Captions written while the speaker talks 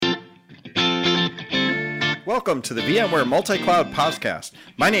Welcome to the VMware Multi-Cloud Podcast.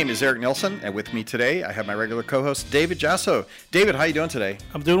 My name is Eric Nilsson, and with me today, I have my regular co-host, David Jasso. David, how are you doing today?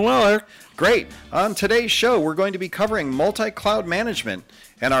 I'm doing well, Eric. Great. On today's show, we're going to be covering multi-cloud management,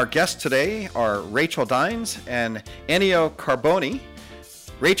 and our guests today are Rachel Dines and Ennio Carboni.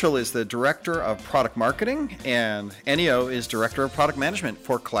 Rachel is the Director of Product Marketing, and Ennio is Director of Product Management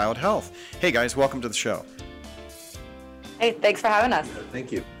for Cloud Health. Hey guys, welcome to the show. Hey, thanks for having us.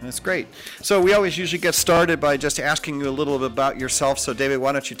 Thank you. That's great. So we always usually get started by just asking you a little bit about yourself. So David,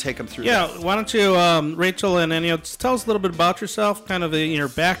 why don't you take them through that? Why don't you, Rachel and Ennio, just tell us a little bit about yourself, kind of your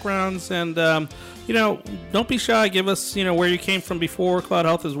backgrounds, and, don't be shy. Give us, where you came from before Cloud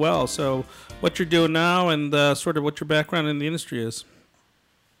Health as well. So what you're doing now and sort of what your background in the industry is.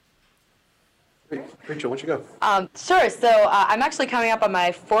 Rachel, why don't you go? Sure. So I'm actually coming up on my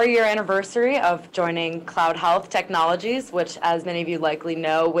 4-year anniversary of joining Cloud Health Technologies, which, as many of you likely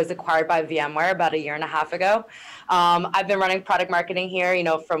know, was acquired by VMware about 1.5 years ago. I've been running product marketing here,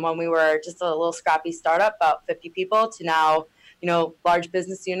 from when we were just a little scrappy startup, about 50 people, to now, large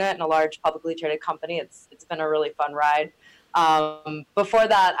business unit and a large publicly traded company. It's been a really fun ride. Before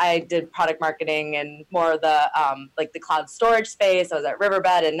that, I did product marketing in more of the the cloud storage space. I was at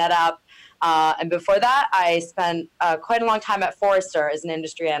Riverbed and NetApp. And before that, I spent quite a long time at Forrester as an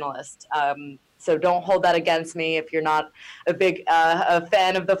industry analyst. So don't hold that against me if you're not a big a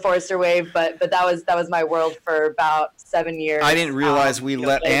fan of the Forrester wave. But that was my world for about 7 years. I didn't realize we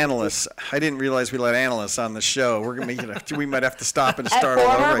let analysts. I didn't realize we let analysts on the show. We're gonna we might have to stop and start all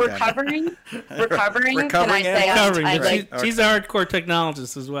over again. Recovering. Can I say? She's a hardcore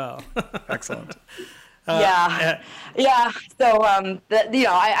technologist as well. Excellent. Yeah. So,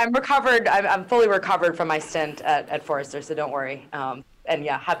 I'm recovered. I'm fully recovered from my stint at Forrester, so don't worry. And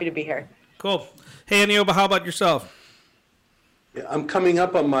yeah, happy to be here. Cool. Hey, Ennio, how about yourself? Yeah, I'm coming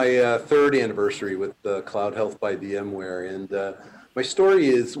up on my third anniversary with Cloud Health by VMware, and my story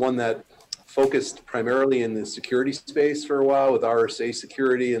is one that focused primarily in the security space for a while with RSA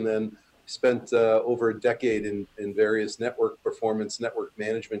security, and then spent over a decade in various network performance, network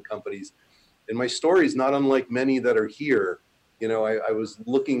management companies. And my story is not unlike many that are here. I was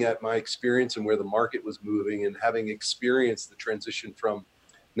looking at my experience and where the market was moving, and having experienced the transition from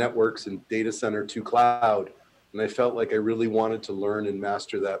networks and data center to cloud. And I felt like I really wanted to learn and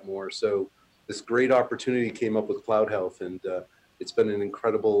master that more. So this great opportunity came up with Cloud Health, and it's been an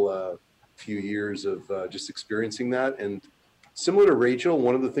incredible few years of just experiencing that. And similar to Rachel,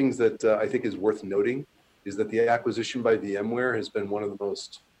 one of the things that I think is worth noting is that the acquisition by VMware has been one of the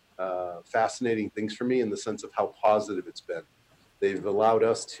most fascinating things for me, in the sense of how positive it's been. They've allowed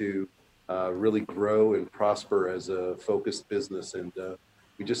us to really grow and prosper as a focused business, and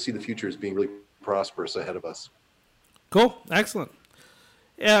we just see the future as being really prosperous ahead of us. Cool. Excellent.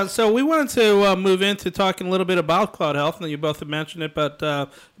 Yeah, so we wanted to move into talking a little bit about Cloud Health, and you both have mentioned it,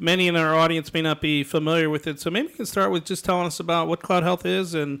 but many in our audience may not be familiar with it. So maybe you can start with just telling us about what Cloud Health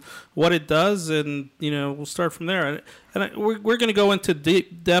is and what it does, and we'll start from there. And we're going to go into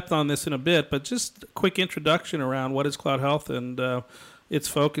deep depth on this in a bit, but just a quick introduction around what is Cloud Health and its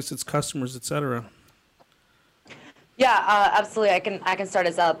focus, its customers, et cetera. Yeah, absolutely. I can start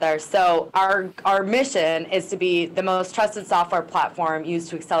us out there. So our mission is to be the most trusted software platform used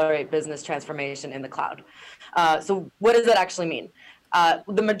to accelerate business transformation in the cloud. So what does that actually mean?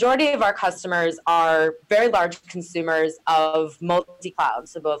 The majority of our customers are very large consumers of multi-cloud,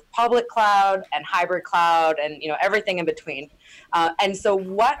 so both public cloud and hybrid cloud, and everything in between. And so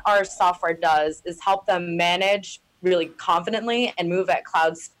what our software does is help them manage really confidently and move at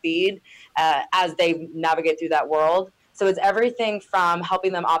cloud speed as they navigate through that world. So it's everything from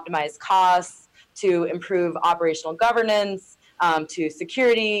helping them optimize costs to improve operational governance, to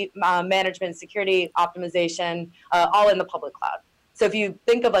security management, security optimization, all in the public cloud. So if you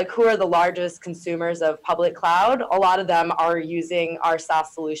think of who are the largest consumers of public cloud, a lot of them are using our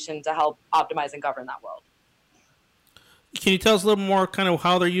SaaS solution to help optimize and govern that world. Can you tell us a little more kind of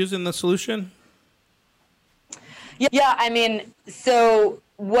how they're using the solution? Yeah, so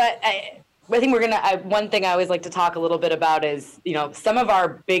what I think one thing I always like to talk a little bit about is, some of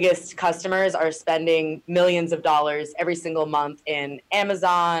our biggest customers are spending millions of dollars every single month in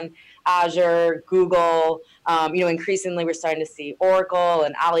Amazon, Azure, Google. Increasingly we're starting to see Oracle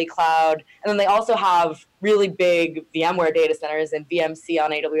and Ali Cloud. And then they also have really big VMware data centers and VMC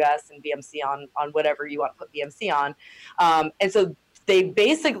on AWS and VMC on whatever you want to put VMC on. And so the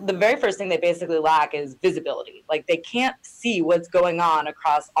very first thing they basically lack is visibility. They can't see what's going on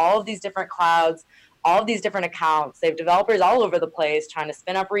across all of these different clouds, all of these different accounts. They have developers all over the place trying to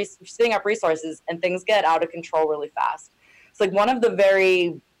spinning up resources, and things get out of control really fast. It's one of the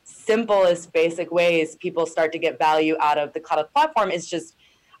very simplest basic ways people start to get value out of the cloud platform is just,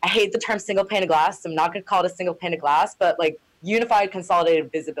 I hate the term single pane of glass. I'm not going to call it a single pane of glass, but like unified consolidated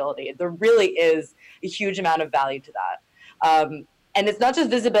visibility. There really is a huge amount of value to that. And it's not just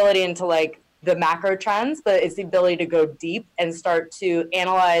visibility into like the macro trends, but it's the ability to go deep and start to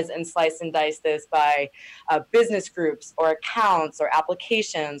analyze and slice and dice this by business groups or accounts or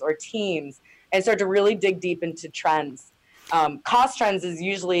applications or teams, and start to really dig deep into trends. Cost trends is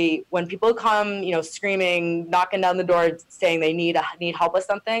usually when people come, screaming, knocking down the door, saying they need help with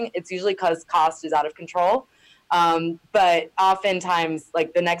something. It's usually because cost is out of control. But oftentimes,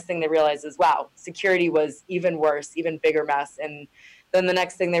 like the next thing they realize is, wow, security was even worse, even bigger mess. And then the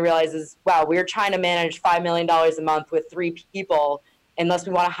next thing they realize is, wow, we're trying to manage $5 million a month with 3 people. Unless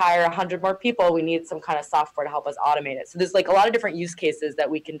we want to hire 100 more people, we need some kind of software to help us automate it. So there's like a lot of different use cases that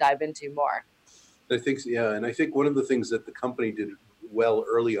we can dive into more. I think, yeah, and I think one of the things that the company did well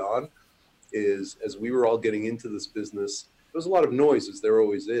early on is, as we were all getting into this business, there was a lot of noise, as there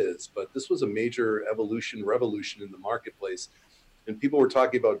always is, but this was a major revolution in the marketplace. And people were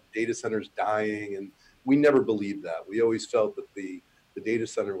talking about data centers dying, and we never believed that. We always felt that the data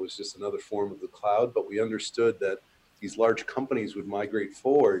center was just another form of the cloud, but we understood that these large companies would migrate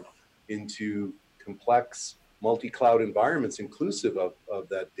forward into complex multi-cloud environments inclusive of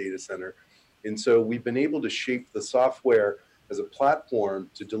that data center. And so we've been able to shape the software as a platform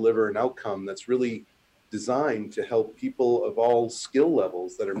to deliver an outcome that's really designed to help people of all skill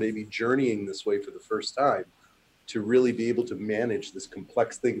levels that are maybe journeying this way for the first time to really be able to manage this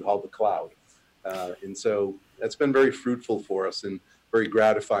complex thing called the cloud. And so that's been very fruitful for us and very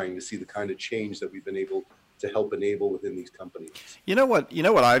gratifying to see the kind of change that we've been able to help enable within these companies. You know what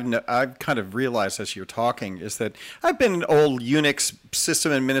I've kind of realized as you're talking is that I've been in old Unix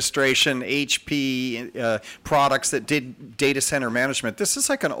system administration, HP products that did data center management. This is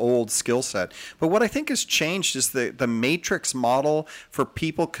like an old skill set. But what I think has changed is the matrix model for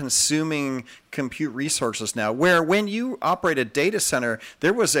people consuming compute resources now, where when you operate a data center,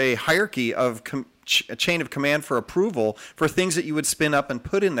 there was a hierarchy of a chain of command for approval for things that you would spin up and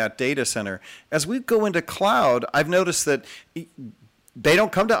put in that data center. As we go into cloud, I've noticed that they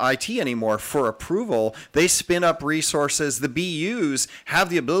don't come to IT anymore for approval. They spin up resources. The BUs have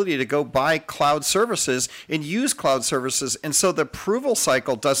the ability to go buy cloud services and use cloud services. And so the approval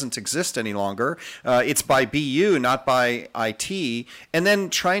cycle doesn't exist any longer. It's by BU, not by IT. And then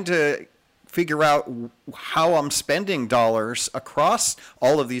trying to figure out how I'm spending dollars across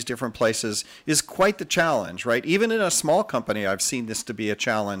all of these different places is quite the challenge, right? Even in a small company, I've seen this to be a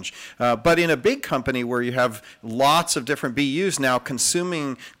challenge. But in a big company where you have lots of different BUs now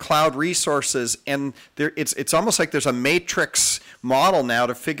consuming cloud resources, and it's almost like there's a matrix model now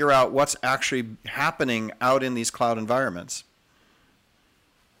to figure out what's actually happening out in these cloud environments.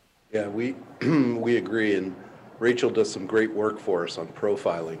 Yeah, we agree, and Rachel does some great work for us on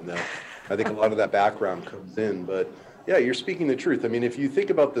profiling that. I think a lot of that background comes in, but yeah, you're speaking the truth. I mean, if you think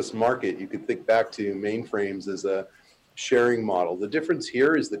about this market, you could think back to mainframes as a sharing model. The difference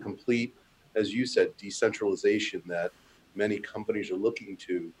here is the complete, as you said, decentralization that many companies are looking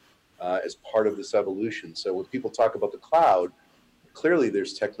to as part of this evolution. So when people talk about the cloud, clearly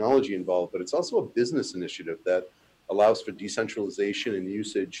there's technology involved, but it's also a business initiative that allows for decentralization and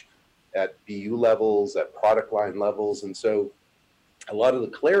usage at BU levels, at product line levels. And so a lot of the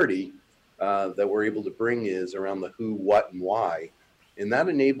clarity that we're able to bring is around the who, what, and why. And that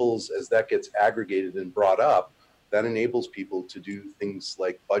enables, as that gets aggregated and brought up, that enables people to do things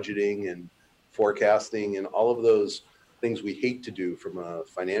like budgeting and forecasting and all of those things we hate to do from a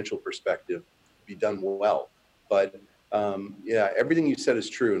financial perspective be done well. But yeah, everything you said is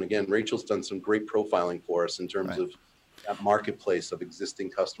true. And again, Rachel's done some great profiling for us in terms of that marketplace of existing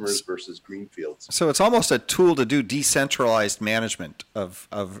customers versus greenfields. So it's almost a tool to do decentralized management of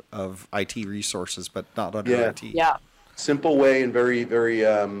IT resources, but not under IT. Yeah. Simple way and very, very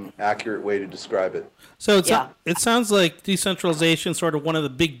accurate way to describe it. So it sounds like decentralization is sort of one of the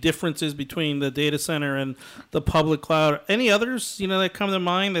big differences between the data center and the public cloud. Any others, that come to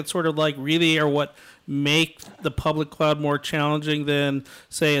mind that sort of like really are what make the public cloud more challenging than,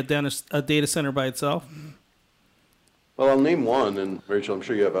 say, a data center by itself? Well, I'll name one, and Rachel, I'm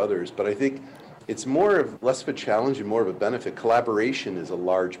sure you have others, but I think it's less of a challenge and more of a benefit. Collaboration is a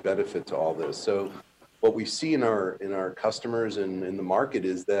large benefit to all this. So what we see in our customers and in the market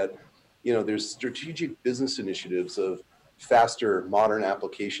is that, there's strategic business initiatives of faster modern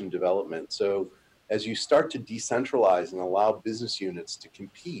application development. So as you start to decentralize and allow business units to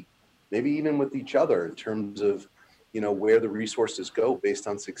compete, maybe even with each other in terms of, where the resources go based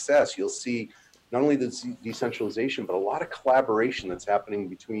on success, you'll see not only the decentralization, but a lot of collaboration that's happening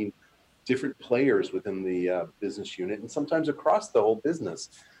between different players within the business unit and sometimes across the whole business.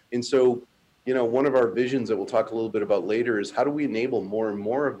 And so, one of our visions that we'll talk a little bit about later is how do we enable more and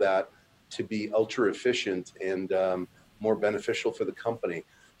more of that to be ultra efficient and more beneficial for the company.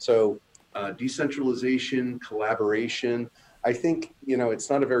 So decentralization, collaboration, I think, it's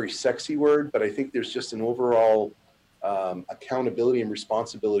not a very sexy word, but I think there's just an overall accountability and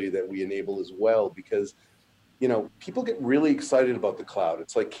responsibility that we enable as well, because people get really excited about the cloud.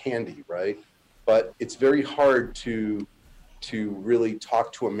 It's like candy, right? But it's very hard to really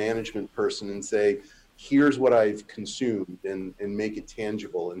talk to a management person and say, here's what I've consumed, and make it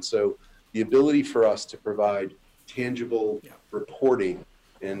tangible. And so the ability for us to provide tangible reporting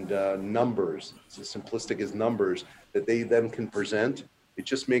and numbers, it's as simplistic as numbers, that they then can present, it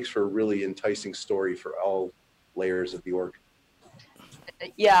just makes for a really enticing story for all layers of the org.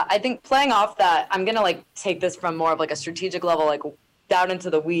 Yeah, I think playing off that, I'm going to take this from more of a strategic level, down into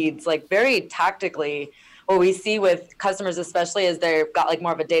the weeds, very tactically. What we see with customers, especially as they've got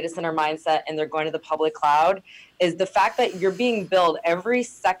more of a data center mindset and they're going to the public cloud, is the fact that you're being billed every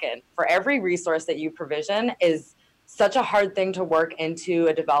second for every resource that you provision is such a hard thing to work into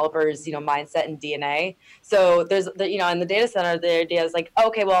a developer's, mindset and DNA. So there's, in the data center, the idea is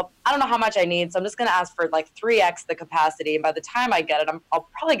okay, well, I don't know how much I need, so I'm just going to ask for 3x the capacity. And by the time I get it, I'm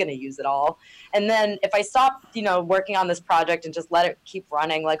probably going to use it all. And then if I stop, working on this project and just let it keep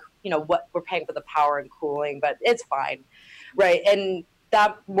running, what we're paying for the power and cooling, but it's fine, right? And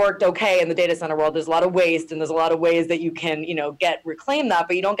that worked okay in the data center world. There's a lot of waste, and there's a lot of ways that you can, reclaim that,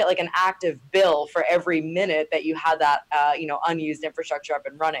 but you don't get an active bill for every minute that you had that, unused infrastructure up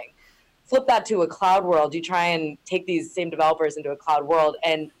and running. Flip that to a cloud world. You try and take these same developers into a cloud world,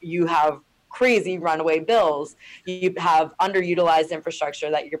 and you have crazy runaway bills. You have underutilized infrastructure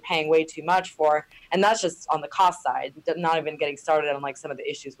that you're paying way too much for, and that's just on the cost side, not even getting started on some of the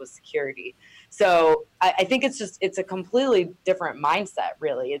issues with security. So I think it's a completely different mindset,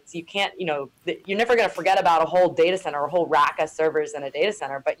 really. You can't, you're never going to forget about a whole data center or a whole rack of servers in a data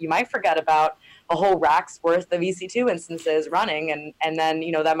center, but you might forget about a whole rack's worth of EC2 instances running, and then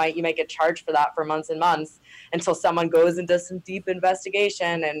you might get charged for that for months and months until someone goes and does some deep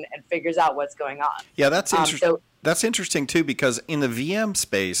investigation and figures out what's going on. Yeah, that's interesting. That's interesting too, because in the VM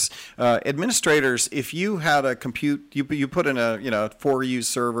space, administrators, if you had a compute, you put in a 4U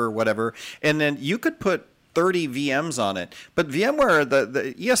server, whatever, and then you could put 30 VMs on it. But VMware,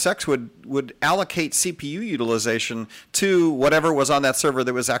 the ESX would allocate CPU utilization to whatever was on that server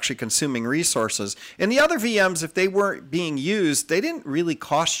that was actually consuming resources. And the other VMs, if they weren't being used, they didn't really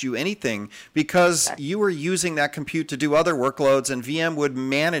cost you anything because you were using that compute to do other workloads, and VM would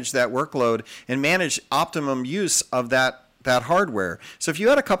manage that workload and manage optimum use of that hardware. So if you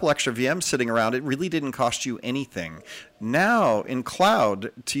had a couple extra VMs sitting around, it really didn't cost you anything. Now in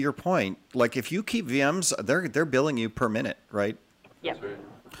cloud, to your point, if you keep VMs, they're billing you per minute, right? Yep.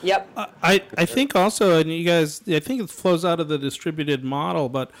 Yep. I think also, and you guys, I think it flows out of the distributed model,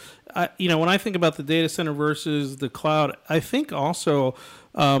 but when I think about the data center versus the cloud, I think also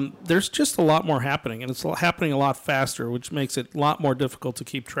there's just a lot more happening, and it's happening a lot faster, which makes it a lot more difficult to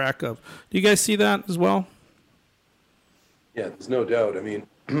keep track of. Do you guys see that as well? Yeah, there's no doubt. I mean,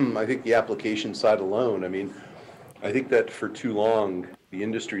 I think the application side alone, I think that for too long, the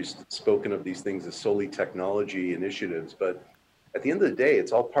industry's spoken of these things as solely technology initiatives, but at the end of the day,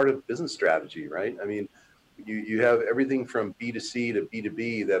 it's all part of business strategy, right? You have everything from B2C to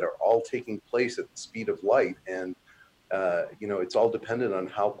B2B that are all taking place at the speed of light, and it's all dependent on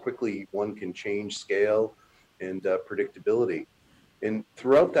how quickly one can change scale and predictability. And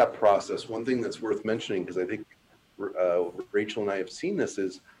throughout that process, one thing that's worth mentioning, because I think Rachel and I have seen this,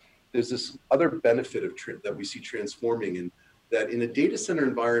 is there's this other benefit of that we see transforming, and that in a data center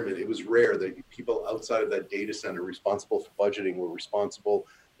environment, it was rare that people outside of that data center responsible for budgeting were responsible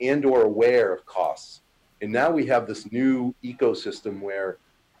and or aware of costs. And now we have this new ecosystem where,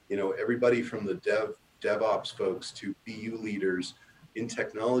 everybody from the DevOps folks to BU leaders in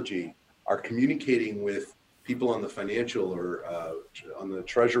technology are communicating with people on the financial or on the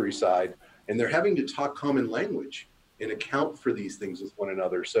treasury side, and they're having to talk common language and account for these things with one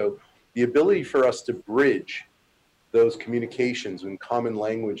another. So the ability for us to bridge those communications in common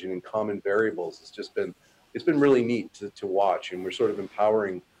language and in common variables it's been really neat to watch, and we're sort of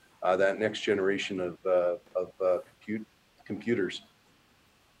empowering that next generation of computers.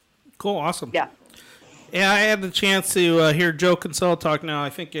 Cool, awesome. Yeah. Yeah, I had the chance to hear Joe Kinsella talk now, I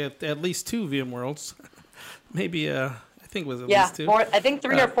think at least 2 VMworlds. Maybe, I think it was at least 2. 4, I think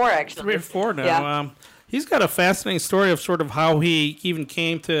 3 or 4, actually. 3 or 4 now. Yeah. He's got a fascinating story of sort of how he even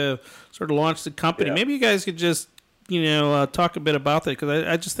came to sort of launch the company. Yeah. Maybe you guys could just, talk a bit about that, because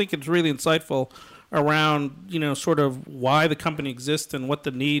I just think it's really insightful around, sort of why the company exists and what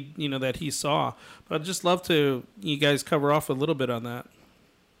the need, that he saw. But I'd just love to you guys cover off a little bit on that.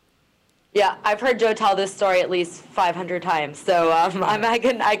 Yeah, I've heard Joe tell this story at least 500 times. So I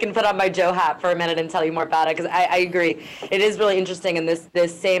can put on my Joe hat for a minute and tell you more about it, because I agree. It is really interesting. And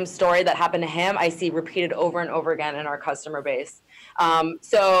this same story that happened to him, I see repeated over and over again in our customer base.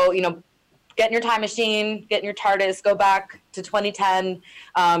 So, get in your time machine, get in your TARDIS, go back to 2010.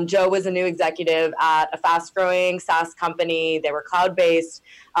 Joe was a new executive at a fast growing SaaS company. They were cloud-based.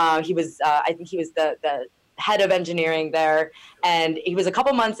 He was, I think he was the head of engineering there. And he was a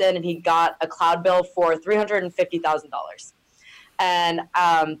couple months in and he got a cloud bill for $350,000. And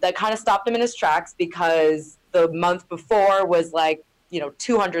that kind of stopped him in his tracks, because the month before was like,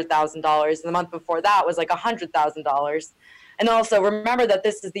 $200,000. And the month before that was like $100,000. And also remember that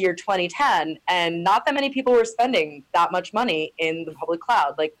this is the year 2010, and not that many people were spending that much money in the public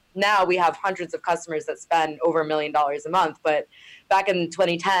cloud. Like now we have hundreds of customers that spend over $1 million a month. But back in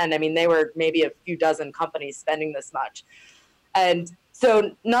 2010, I mean, they were maybe a few dozen companies spending this much. And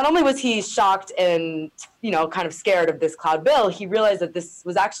so not only was he shocked and, kind of scared of this cloud bill, he realized that this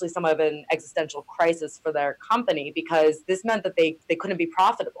was actually somewhat of an existential crisis for their company, because this meant that they couldn't be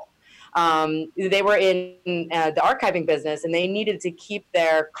profitable. They were in the archiving business, and they needed to keep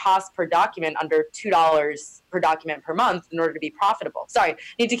their cost per document under $2 per document per month in order to be profitable. Sorry,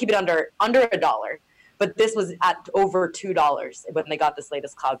 need to keep it under $1. But this was at over $2 when they got this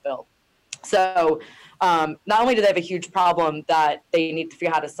latest cloud bill. So not only do they have a huge problem that they need to figure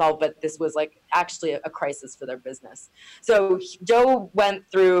out how to solve, but this was like actually a crisis for their business. So Joe went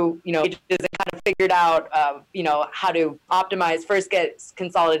through, ages and kind of figured out, how to optimize, first get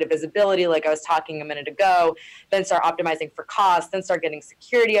consolidated visibility, like I was talking a minute ago, then start optimizing for cost, then start getting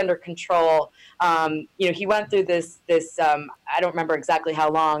security under control. He went through this I don't remember exactly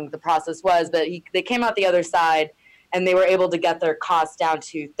how long the process was, but they came out the other side, and they were able to get their costs down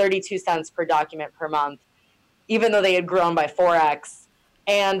to 32 cents per document per month, even though they had grown by 4x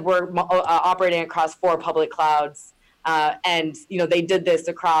and were operating across 4 public clouds. And they did this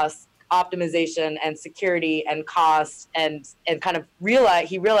across optimization and security and cost, and kind of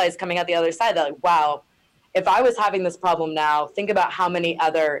he realized coming out the other side that, like, wow, if I was having this problem now, think about how many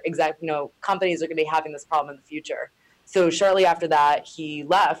other companies are going to be having this problem in the future. So shortly after that, he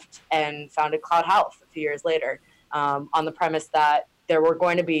left and founded Cloud Health a few years later. On the premise that there were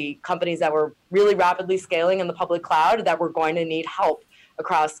going to be companies that were really rapidly scaling in the public cloud that were going to need help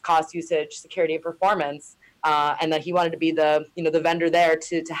across cost, usage, security, and performance, and that he wanted to be the vendor there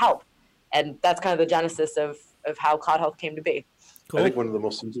to help. And that's kind of the genesis of how Cloud Health came to be. Cool. I think one of the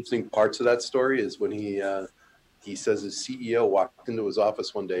most interesting parts of that story is when he says his CEO walked into his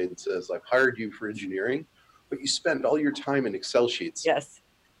office one day and says, "I've hired you for engineering, but you spend all your time in Excel sheets." Yes.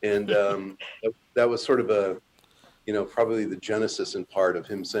 And that was sort of probably the genesis and part of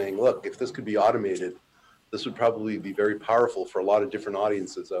him saying, look, if this could be automated, this would probably be very powerful for a lot of different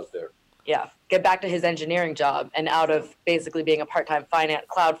audiences out there. Yeah, get back to his engineering job and out of basically being a part-time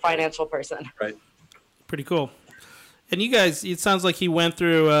cloud financial person. Right. Pretty cool. And you guys, it sounds like he went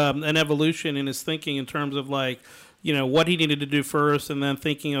through an evolution in his thinking in terms of like, what he needed to do first, and then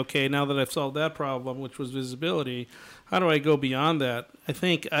thinking, okay, now that I've solved that problem, which was visibility, how do I go beyond that? I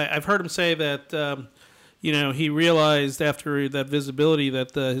think I've heard him say that he realized after that visibility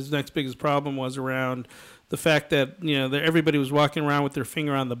that his next biggest problem was around the fact that, that everybody was walking around with their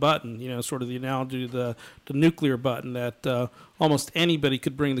finger on the button, sort of the analogy to the nuclear button, that almost anybody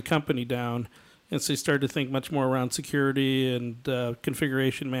could bring the company down. And so he started to think much more around security and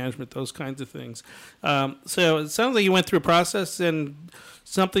configuration management, those kinds of things. So it sounds like you went through a process, and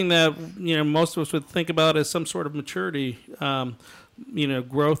something that, most of us would think about as some sort of maturity,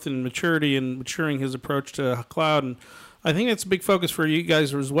 growth and maturity, and maturing his approach to cloud. And I think that's a big focus for you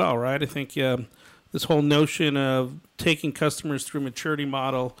guys as well, right? I think this whole notion of taking customers through a maturity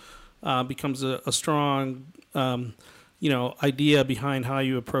model becomes a strong, idea behind how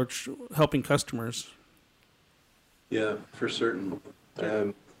you approach helping customers. Yeah, for certain.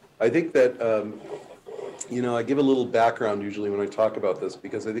 I think that, I give a little background usually when I talk about this,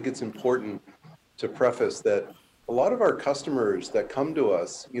 because I think it's important to preface that a lot of our customers that come to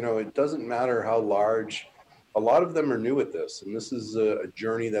us, it doesn't matter how large, a lot of them are new at this, and this is a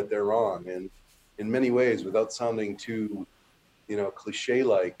journey that they're on. And in many ways, without sounding too,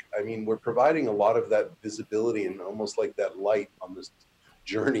 cliche-like, I mean, we're providing a lot of that visibility and almost like that light on this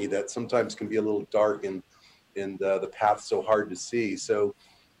journey that sometimes can be a little dark and the path so hard to see. So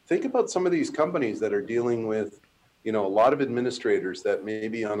think about some of these companies that are dealing with, a lot of administrators that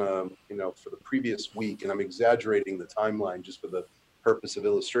maybe on for the previous week, and I'm exaggerating the timeline just for the purpose of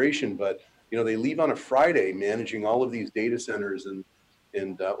illustration, but, they leave on a Friday managing all of these data centers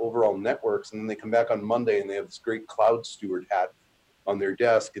and overall networks. And then they come back on Monday and they have this great cloud steward hat on their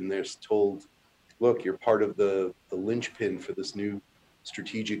desk. And they're told, look, you're part of the linchpin for this new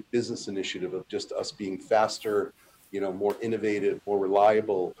strategic business initiative of just us being faster, more innovative, more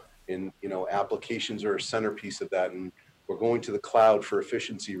reliable. And, applications are a centerpiece of that. And we're going to the cloud for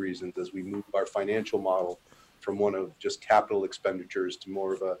efficiency reasons as we move our financial model from one of just capital expenditures to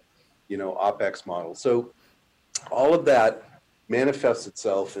more of a, OpEx model. So all of that manifests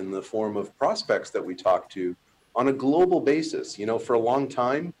itself in the form of prospects that we talk to on a global basis. For a long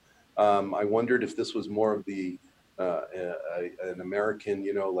time, I wondered if this was more of the an American,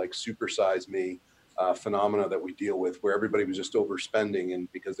 like supersize me phenomena that we deal with, where everybody was just overspending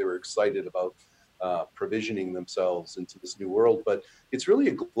and because they were excited about provisioning themselves into this new world. But it's really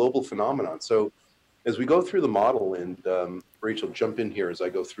a global phenomenon. So as we go through the model, and Rachel, jump in here as I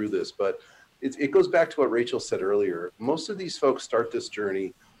go through this, but it goes back to what Rachel said earlier. Most of these folks start this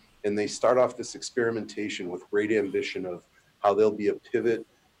journey and they start off this experimentation with great ambition of how they'll be a pivot,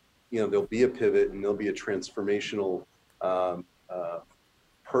 there'll be a pivot and there'll be a transformational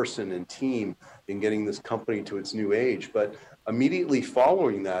person and team in getting this company to its new age. But immediately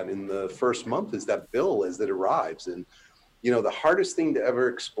following that in the first month is that bill as it arrives. And, the hardest thing to ever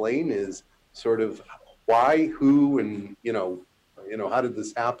explain is sort of why, who, and, how did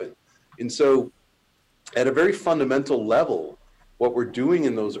this happen? And so at a very fundamental level, what we're doing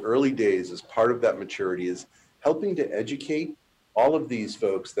in those early days as part of that maturity is helping to educate all of these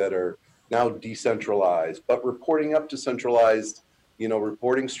folks that are now decentralized, but reporting up to centralized,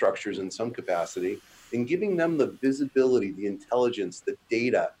 reporting structures in some capacity, and giving them the visibility, the intelligence, the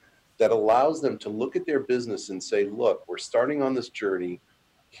data that allows them to look at their business and say, look, we're starting on this journey.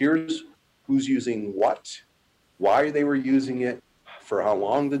 Here's who's using what, why they were using it, for how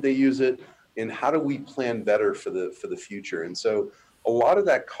long did they use it, and how do we plan better for the future? And so a lot of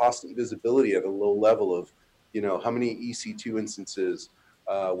that cost and visibility at a low level of, how many EC2 instances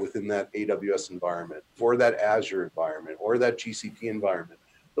within that AWS environment, or that Azure environment, or that GCP environment.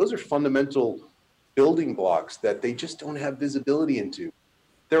 Those are fundamental building blocks that they just don't have visibility into.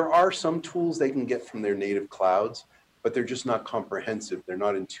 There are some tools they can get from their native clouds, but they're just not comprehensive. They're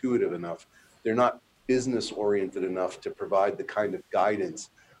not intuitive enough. They're not business oriented enough to provide the kind of guidance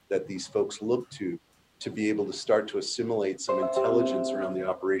that these folks look to be able to start to assimilate some intelligence around the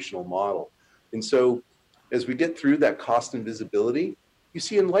operational model. And so as we get through that cost and visibility, you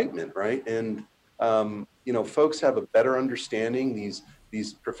see enlightenment, right? And, folks have a better understanding.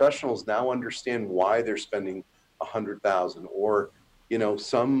 These professionals now understand why they're spending $100,000 or,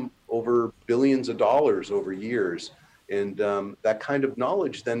 some over billions of dollars over years. And that kind of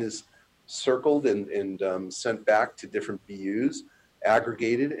knowledge then is circled and sent back to different BUs,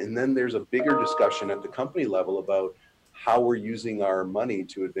 aggregated. And then there's a bigger discussion at the company level about how we're using our money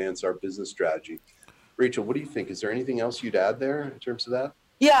to advance our business strategy. Rachel, what do you think? Is there anything else you'd add there in terms of that?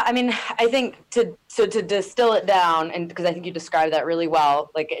 Yeah, I mean, I think to distill it down, and because I think you described that really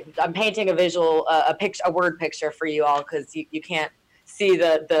well, like I'm painting a visual, a word picture for you all, because you can't see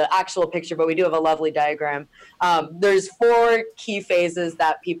the actual picture, but we do have a lovely diagram. There's 4 key phases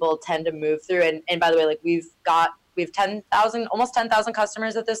that people tend to move through, and by the way, like we have 10,000, almost 10,000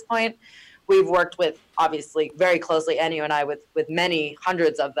 customers at this point. We've worked with, obviously, very closely, Ennio and I, with many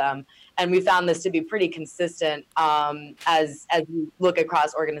hundreds of them. And we found this to be pretty consistent as we look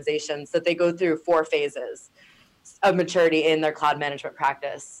across organizations, that they go through 4 phases of maturity in their cloud management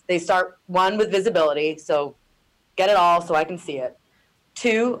practice. They start, 1, with visibility. So get it all so I can see it.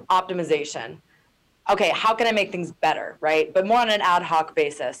 2, optimization. Okay, how can I make things better, right? But more on an ad hoc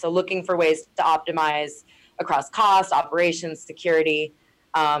basis. So looking for ways to optimize across cost, operations, security.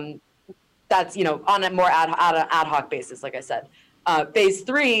 That's, on a more ad hoc basis, like I said. Phase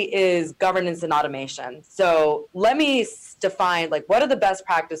 3 is governance and automation. So let me define, like, what are the best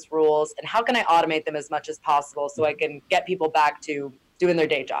practice rules and how can I automate them as much as possible so I can get people back to doing their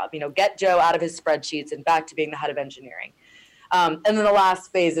day job, get Joe out of his spreadsheets and back to being the head of engineering. And then the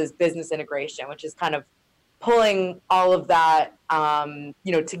last phase is business integration, which is kind of pulling all of that,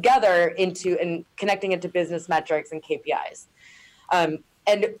 together into and connecting it to business metrics and KPIs.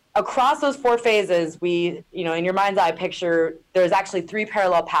 And across those 4 phases, we, in your mind's eye picture, there's actually 3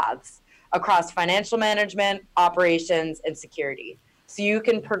 parallel paths across financial management, operations, and security. So you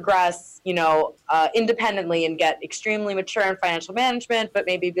can progress, independently and get extremely mature in financial management, but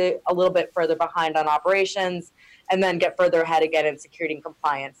maybe be a little bit further behind on operations, and then get further ahead again in security and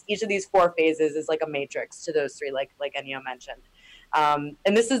compliance. Each of these 4 phases is like a matrix to those 3, like Ennio mentioned.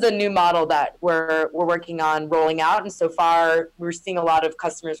 And this is a new model that we're working on rolling out. And so far, we're seeing a lot of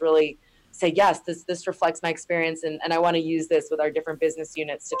customers really say, yes, this reflects my experience, and I want to use this with our different business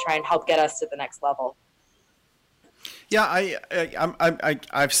units to try and help get us to the next level. Yeah,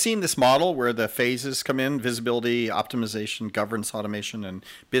 I've seen this model where the phases come in: visibility, optimization, governance, automation, and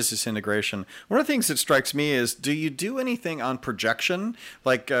business integration. One of the things that strikes me is, do you do anything on projection?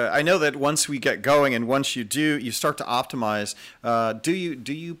 Like, I know that once we get going and once you do, you start to optimize. Do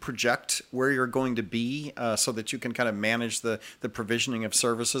you project where you're going to be so that you can kind of manage the provisioning of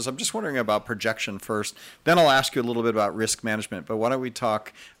services? I'm just wondering about projection first. Then I'll ask you a little bit about risk management. But why don't we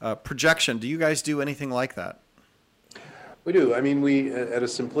talk projection? Do you guys do anything like that? We do. I mean, we, at a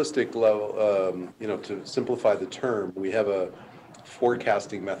simplistic level, to simplify the term, we have a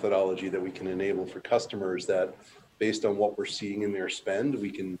forecasting methodology that we can enable for customers that, based on what we're seeing in their spend, we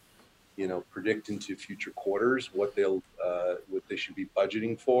can, predict into future quarters what they should be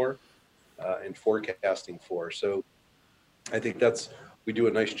budgeting for and forecasting for. So I think we do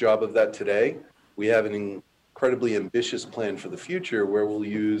a nice job of that today. We have an incredibly ambitious plan for the future where we'll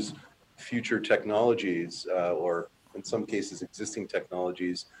use future technologies or in some cases existing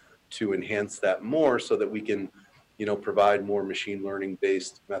technologies to enhance that more so that we can, provide more machine learning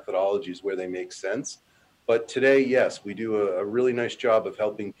based methodologies where they make sense. But today, yes, we do a really nice job of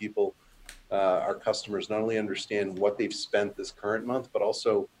helping people, our customers, not only understand what they've spent this current month, but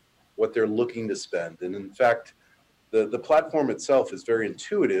also what they're looking to spend. And in fact, the platform itself is very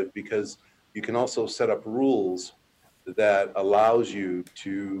intuitive because you can also set up rules that allows you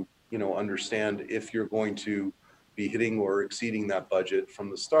to, understand if you're going to be hitting or exceeding that budget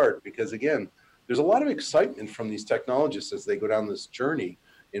from the start. Because again, there's a lot of excitement from these technologists as they go down this journey,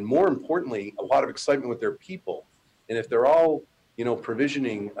 and more importantly, a lot of excitement with their people. And if they're all,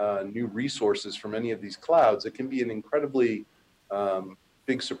 provisioning new resources from any of these clouds, it can be an incredibly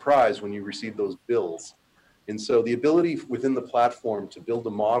big surprise when you receive those bills. And so the ability within the platform to build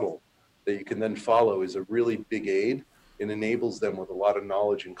a model that you can then follow is a really big aid and enables them with a lot of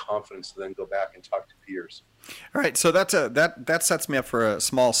knowledge and confidence to then go back and talk to peers. All right, so that sets me up for a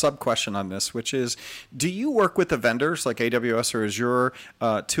small sub question on this, which is, do you work with the vendors like AWS or Azure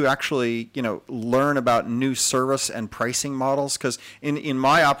to actually learn about new service and pricing models? Because in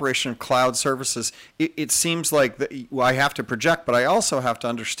my operation of cloud services, it seems like I have to project, but I also have to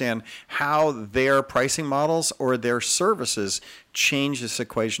understand how their pricing models or their services change this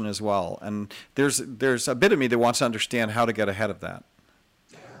equation as well. And there's a bit of me that wants to understand how to get ahead of that.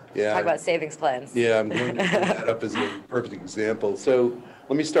 Yeah. Talk about savings plans. Yeah, I'm going to put that up as a perfect example. So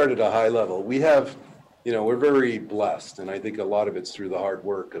let me start at a high level. We have, we're very blessed, and I think a lot of it's through the hard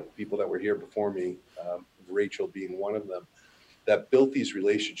work of people that were here before me, Rachel being one of them, that built these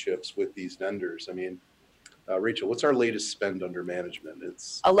relationships with these vendors. I mean, Rachel, what's our latest spend under management?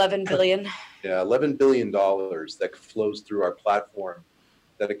 It's 11 billion. Yeah, $11 billion that flows through our platform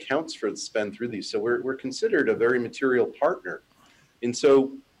that accounts for the spend through these. So we're considered a very material partner. And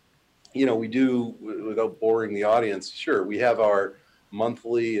so, we do, without boring the audience, sure, we have our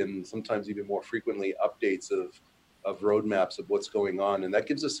monthly and sometimes even more frequently updates of roadmaps of what's going on. And that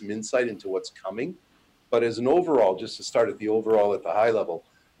gives us some insight into what's coming. But as an overall, just to start at the overall at the high level,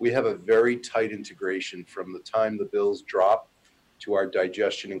 we have a very tight integration from the time the bills drop to our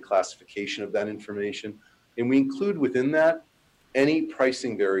digestion and classification of that information. And we include within that any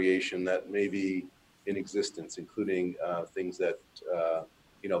pricing variation that may be in existence, including things that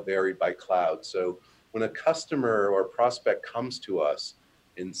vary by cloud. So when a customer or a prospect comes to us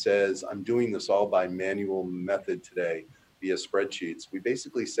and says, I'm doing this all by manual method today via spreadsheets, we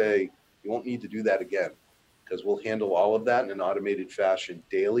basically say, you won't need to do that again, because we'll handle all of that in an automated fashion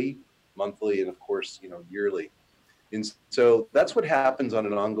daily, monthly, and of course, yearly. And so that's what happens on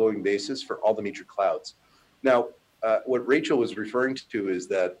an ongoing basis for all the major clouds. Now, what Rachel was referring to is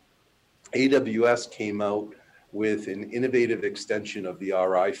that AWS came out with an innovative extension of the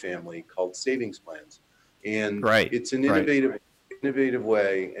RI family called savings plans. And it's an innovative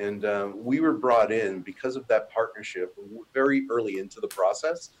way. And we were brought in because of that partnership very early into the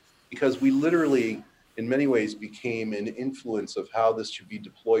process, because we literally, in many ways, became an influence of how this should be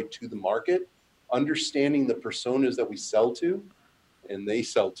deployed to the market, understanding the personas that we sell to and they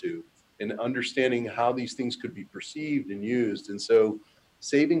sell to, and understanding how these things could be perceived and used. And so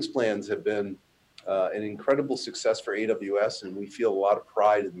savings plans have been an incredible success for AWS, and we feel a lot of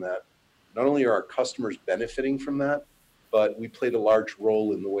pride in that. Not only are our customers benefiting from that, but we played a large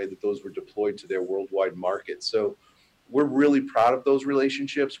role in the way that those were deployed to their worldwide market. So we're really proud of those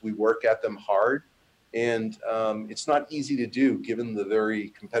relationships. We work at them hard, and it's not easy to do given the very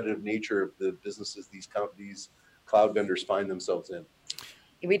competitive nature of the businesses these cloud vendors find themselves in.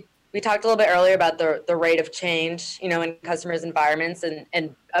 We talked a little bit earlier about the rate of change, in customers' environments,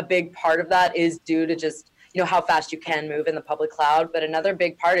 and a big part of that is due to just, how fast you can move in the public cloud. But another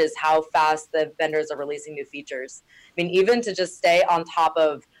big part is how fast the vendors are releasing new features. I mean, even to just stay on top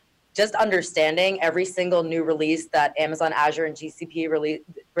of just understanding every single new release that Amazon, Azure, and GCP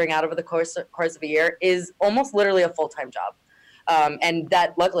bring out over the course of a year is almost literally a full-time job. And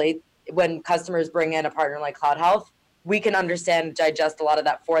that, luckily, when customers bring in a partner like Cloud Health, we can understand, digest a lot of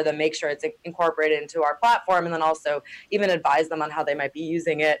that for them, make sure it's incorporated into our platform, and then also even advise them on how they might be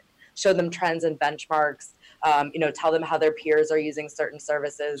using it, show them trends and benchmarks, tell them how their peers are using certain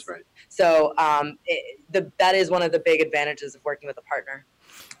services. Right. So that is one of the big advantages of working with a partner.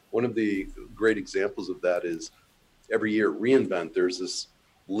 One of the great examples of that is every year at reInvent, there's this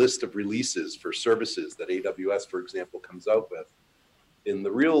list of releases for services that AWS, for example, comes out with. In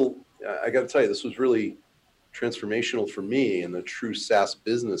the real, I got to tell you, this was really transformational for me in the true SaaS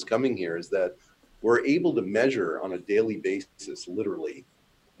business coming here, is that we're able to measure on a daily basis, literally,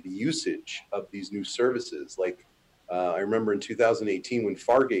 the usage of these new services. Like I remember in 2018 when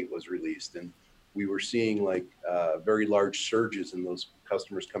Fargate was released, and we were seeing very large surges in those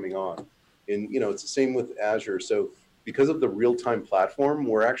customers coming on. And it's the same with Azure. So because of the real-time platform,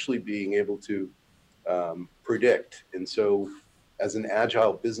 we're actually being able to predict. And so as an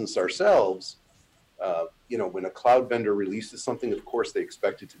agile business ourselves, when a cloud vendor releases something, of course, they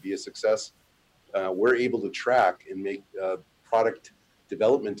expect it to be a success. We're able to track and make product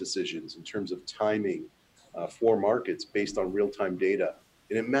development decisions in terms of timing for markets based on real-time data.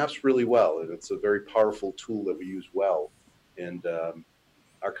 And it maps really well, and it's a very powerful tool that we use well. And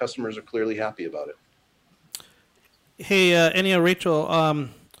our customers are clearly happy about it. Hey, Ennio, Rachel,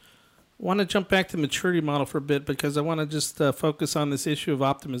 want to jump back to the maturity model for a bit, because I want to just focus on this issue of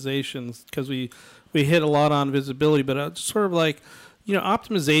optimizations, because we hit a lot on visibility, but just sort of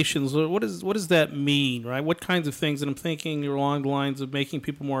optimizations, what does that mean, right? What kinds of things? And I'm thinking along the lines of making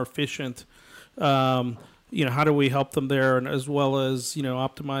people more efficient. How do we help them there, and as well as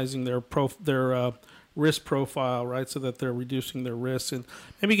optimizing their risk profile, right, so that they're reducing their risks. And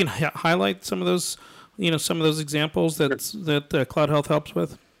maybe you can highlight some of those examples that Cloud Health helps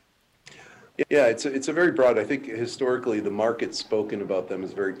with. Yeah, it's a very broad. I think historically the market's spoken about them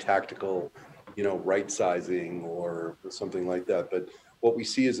as very tactical, right sizing or something like that. But what we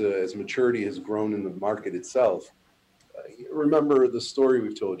see as maturity has grown in the market itself. Remember the story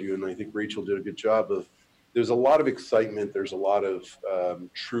we've told you, and I think Rachel did a good job of. There's a lot of excitement. There's a lot of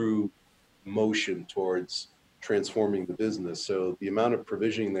true motion towards transforming the business. So the amount of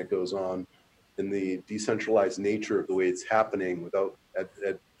provisioning that goes on and the decentralized nature of the way it's happening at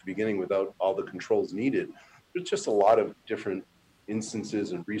the beginning without all the controls needed, there's just a lot of different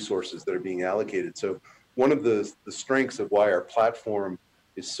instances and resources that are being allocated. So one of the strengths of why our platform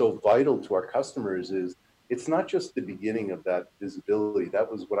is so vital to our customers is it's not just the beginning of that visibility.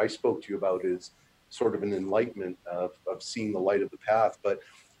 That was what I spoke to you about, is sort of an enlightenment of seeing the light of the path, but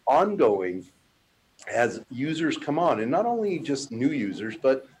ongoing as users come on, and not only just new users,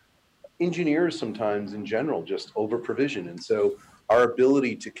 but engineers sometimes in general just over provision. And so our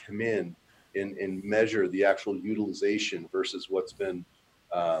ability to come in and measure the actual utilization versus what's been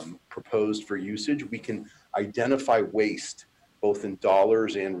proposed for usage, we can identify waste both in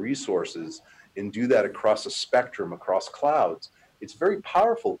dollars and resources, and do that across a spectrum, across clouds. It's very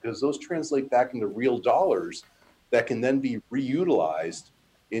powerful because those translate back into real dollars that can then be reutilized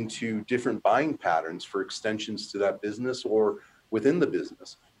into different buying patterns for extensions to that business or within the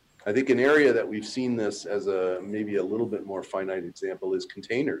business. I think an area that we've seen this as maybe a little bit more finite example is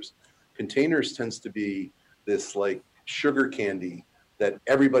containers. Containers tends to be this sugar candy that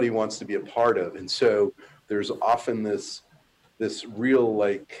everybody wants to be a part of. And so there's often this real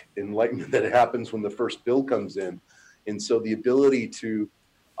enlightenment that happens when the first bill comes in. And so the ability to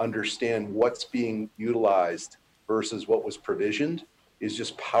understand what's being utilized versus what was provisioned is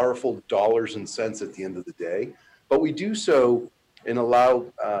just powerful dollars and cents at the end of the day. But we do so and allow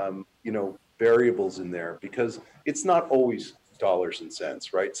variables in there, because it's not always dollars and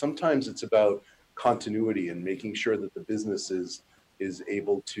cents, right? Sometimes it's about continuity and making sure that the business is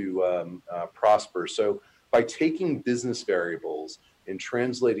able to prosper. So by taking business variables and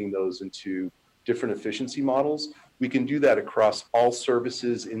translating those into different efficiency models, we can do that across all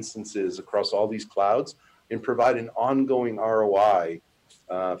services, instances, across all these clouds, and provide an ongoing ROI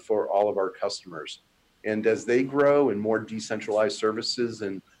for all of our customers. And as they grow and more decentralized services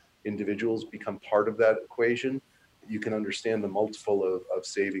and individuals become part of that equation, you can understand the multiple of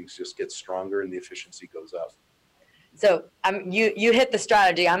savings just gets stronger and the efficiency goes up. So you hit the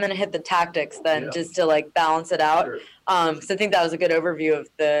strategy. I'm going to hit the tactics then, just to like balance it out. Sure. So I think that was a good overview of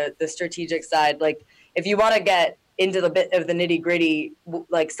the strategic side. Like if you want to get into the bit of the nitty gritty,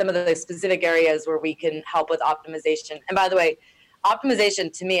 like some of the specific areas where we can help with optimization. And by the way,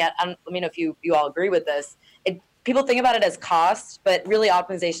 optimization to me, let me know if you all agree with this. People think about it as cost, but really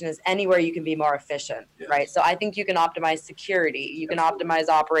optimization is anywhere you can be more efficient, right? So I think you can optimize security, you can optimize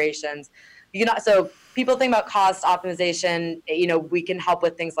operations. So people think about cost optimization. We can help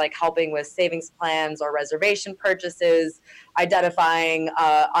with things like helping with savings plans or reservation purchases, identifying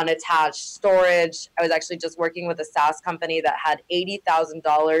unattached storage. I was actually just working with a SaaS company that had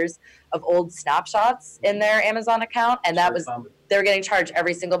 $80,000 of old snapshots in their Amazon account, and they're getting charged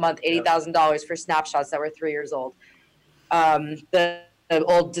every single month $80,000 for snapshots that were 3 years old. The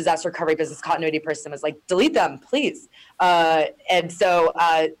old disaster recovery business continuity person was like, delete them, please. And so,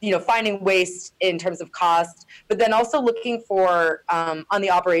 finding waste in terms of cost, but then also looking for, on the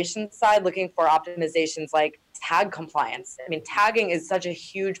operations side, looking for optimizations like tag compliance. I mean, tagging is such a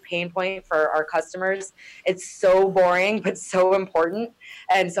huge pain point for our customers. It's so boring, but so important.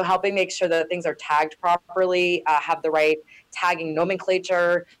 And so helping make sure that things are tagged properly, have the right tagging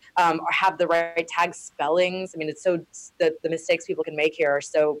nomenclature, or have the right tag spellings. I mean, it's so the mistakes people can make here are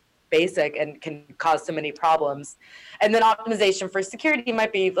so basic and can cause so many problems. And then optimization for security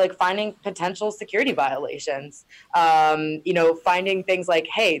might be like finding potential security violations. Finding things like,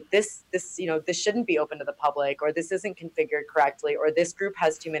 hey, this shouldn't be open to the public, or this isn't configured correctly, or this group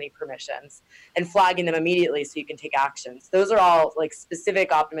has too many permissions, and flagging them immediately so you can take actions. Those are all like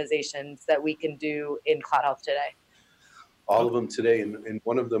specific optimizations that we can do in Cloud Health today. All of them today, and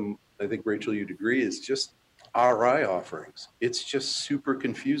one of them, I think, Rachel, you'd agree, is just RI offerings. It's just super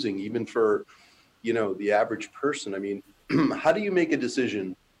confusing, even for, the average person. I mean, how do you make a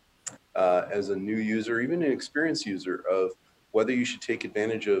decision as a new user, even an experienced user, of whether you should take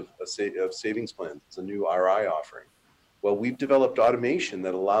advantage of savings plans? It's a new RI offering. Well, we've developed automation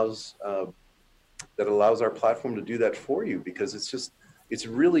that allows our platform to do that for you, because it's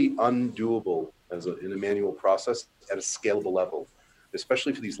really undoable in a manual process at a scalable level,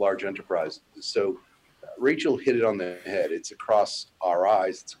 especially for these large enterprises. So Rachel hit it on the head. It's across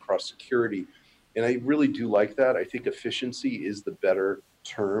RIs, it's across security. And I really do like that. I think efficiency is the better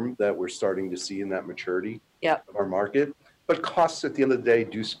term that we're starting to see in that maturity of our market. But costs at the end of the day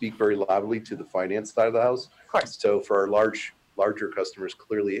do speak very loudly to the finance side of the house. Of course. So for our larger customers,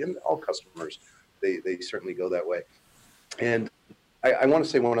 clearly, and all customers, they certainly go that way. And I want to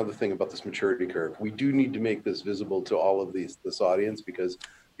say one other thing about this maturity curve. We do need to make this visible to all of this audience, because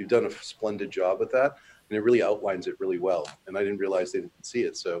you've done a splendid job with that, and it really outlines it really well. And I didn't realize they didn't see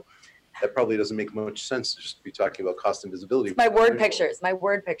it. So that probably doesn't make much sense to just be talking about cost and visibility. My word pictures.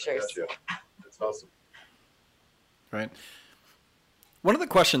 Gotcha. That's awesome. Right. One of the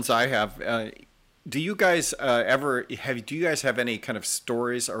questions I have, do you guys have any kind of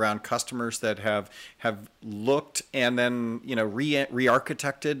stories around customers that have looked and then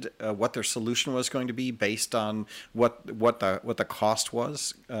re-architected what their solution was going to be based on what the cost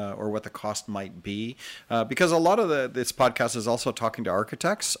was, or what the cost might be? Because a lot of this podcast is also talking to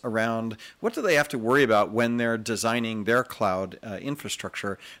architects around what do they have to worry about when they're designing their cloud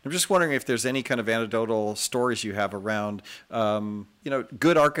infrastructure. I'm just wondering if there's any kind of anecdotal stories you have around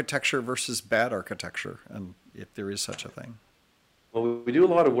good architecture versus bad architecture, and if there is such a thing. Well, we do a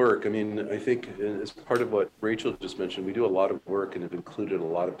lot of work. I mean, I think as part of what Rachel just mentioned, we do a lot of work and have included a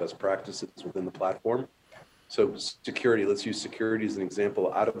lot of best practices within the platform. So security, let's use security as an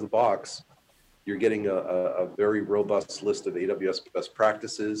example. Out of the box, you're getting a very robust list of AWS best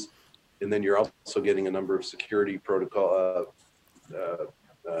practices, and then you're also getting a number of security protocol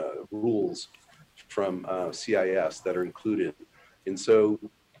rules from CIS that are included. And so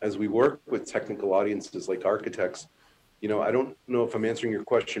as we work with technical audiences like architects, I don't know if I'm answering your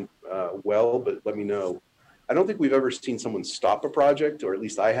question well, but let me know. I don't think we've ever seen someone stop a project, or at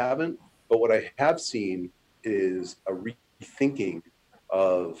least I haven't. But what I have seen is a rethinking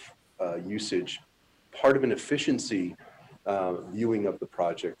of usage, part of an efficiency viewing of the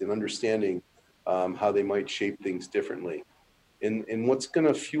project, and understanding how they might shape things differently. And what's going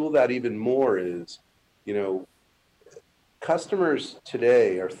to fuel that even more is, customers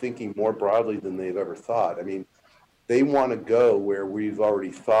today are thinking more broadly than they've ever thought. I mean, they want to go where we've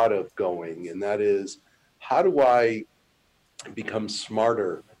already thought of going, and that is, how do I become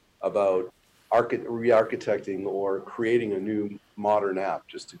smarter about re-architecting or creating a new modern app,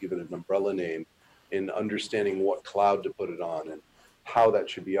 just to give it an umbrella name, in understanding what cloud to put it on and how that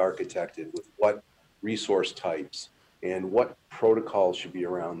should be architected with what resource types and what protocols should be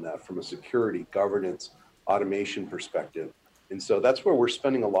around that from a security, governance, automation perspective. And so that's where we're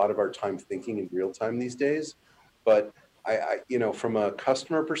spending a lot of our time thinking in real time these days. But from a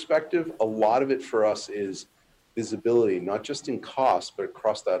customer perspective, a lot of it for us is visibility, not just in cost, but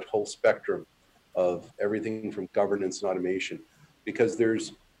across that whole spectrum of everything from governance and automation, because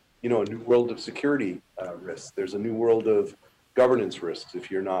there's, a new world of security risks. There's a new world of governance risks if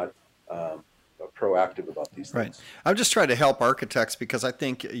you're not proactive about these things. Right. I'm just trying to help architects because I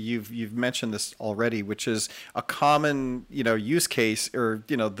think you've mentioned this already, which is a common use case, or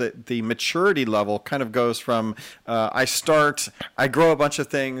the maturity level kind of goes from I grow a bunch of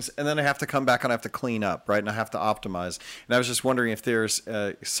things, and then I have to come back and I have to clean up, right, and I have to optimize. And I was just wondering if there's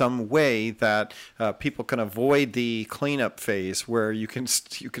some way that people can avoid the cleanup phase where you can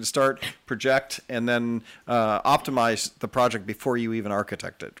start, project, and then optimize the project before you even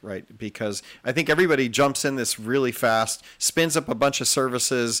architect it, right? Because I think everybody jumps in this really fast, spins up a bunch of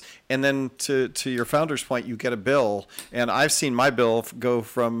services, and then to your founder's point, you get a bill. And I've seen my bill go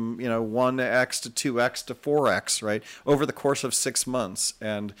from 1x to 2x to 4x, right, over the course of 6 months.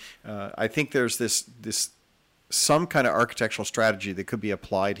 And I think there's this some kind of architectural strategy that could be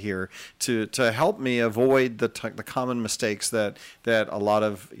applied here to help me avoid the common mistakes that a lot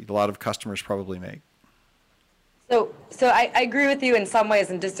of customers probably make. So I agree with you in some ways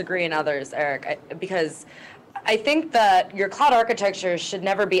and disagree in others, Eric, because I think that your cloud architecture should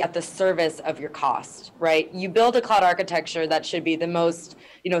never be at the service of your cost, right? You build a cloud architecture that should be the most,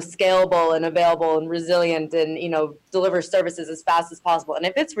 scalable and available and resilient and, deliver services as fast as possible. And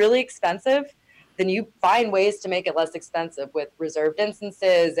if it's really expensive, then you find ways to make it less expensive with reserved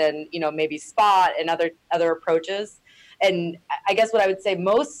instances and, maybe Spot and other approaches. And I guess what I would say,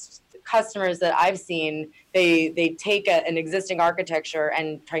 most customers that I've seen, they take an existing architecture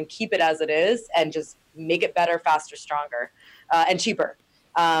and try and keep it as it is and just make it better, faster, stronger, and cheaper.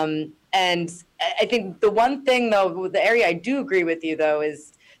 And I think the one thing, though, the area I do agree with you, though,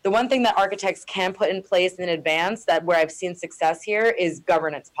 is the one thing that architects can put in place in advance that where I've seen success here is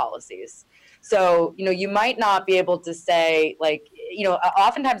governance policies. So, you might not be able to say, like,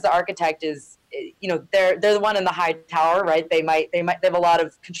 oftentimes the architect is, they're the one in the high tower, right? They have a lot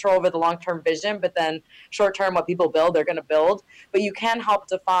of control over the long-term vision, but then short-term, what people build, they're going to build. But you can help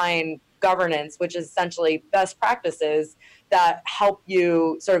define governance, which is essentially best practices that help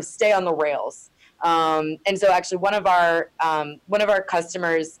you sort of stay on the rails. And so actually one of our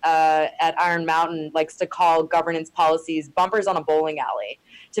customers at Iron Mountain likes to call governance policies bumpers on a bowling alley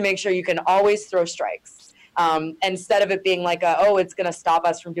to make sure you can always throw strikes. Instead of it being like, it's going to stop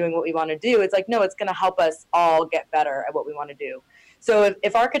us from doing what we want to do, it's like, no, it's going to help us all get better at what we want to do. So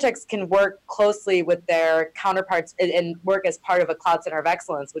if architects can work closely with their counterparts and work as part of a cloud center of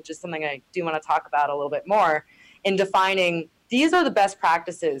excellence, which is something I do want to talk about a little bit more, in defining these are the best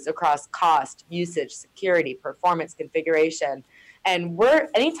practices across cost, usage, security, performance, configuration. And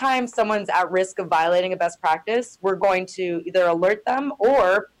anytime someone's at risk of violating a best practice, we're going to either alert them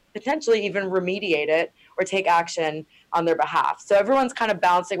or potentially even remediate it or take action on their behalf. So everyone's kind of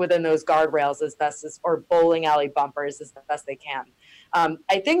bouncing within those guardrails as best as, or bowling alley bumpers as best they can.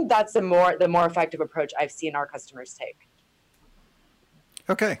 I think that's the more effective approach I've seen our customers take.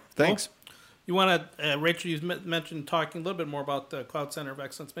 Okay, thanks. Well, you want to, Rachel, you mentioned talking a little bit more about the Cloud Center of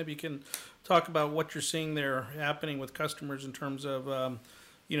Excellence. Maybe you can talk about what you're seeing there happening with customers in terms of,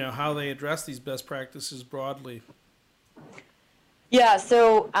 how they address these best practices broadly. Yeah,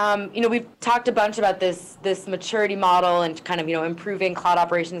 so we've talked a bunch about this maturity model and kind of improving cloud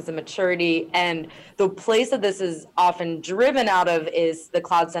operations and maturity, and the place that this is often driven out of is the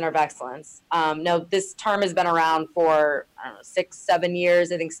Cloud Center of Excellence. Now, this term has been around for 6-7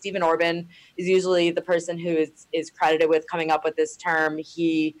 years. I think Stephen Orban is usually the person who is credited with coming up with this term.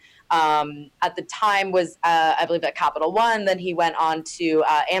 He at the time was I believe at Capital One. Then he went on to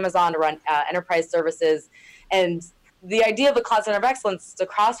Amazon to run enterprise services, and the idea of the Cloud Center of Excellence is a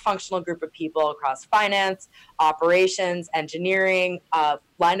cross-functional group of people across finance, operations, engineering,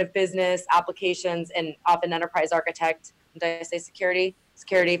 line of business, applications, and often enterprise architect. Did I say security?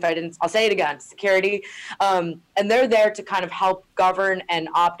 Security, if I didn't, I'll say it again, security. And they're there to kind of help govern and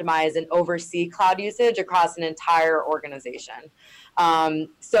optimize and oversee cloud usage across an entire organization.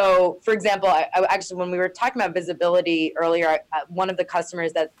 So, for example, I actually, when we were talking about visibility earlier, one of the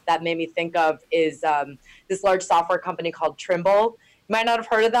customers that made me think of is this large software company called Trimble. You might not have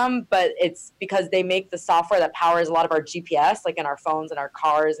heard of them, but it's because they make the software that powers a lot of our GPS, like in our phones and our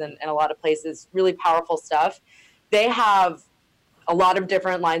cars and a lot of places, really powerful stuff. They have a lot of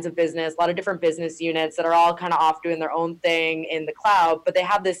different lines of business, a lot of different business units that are all kind of off doing their own thing in the cloud, but they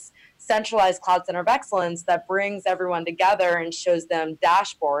have this centralized cloud center of excellence that brings everyone together and shows them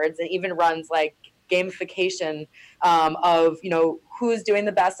dashboards and even runs like gamification of, you know, who's doing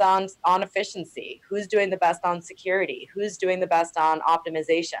the best on efficiency, who's doing the best on security, who's doing the best on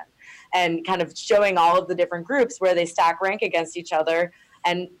optimization, and kind of showing all of the different groups where they stack rank against each other,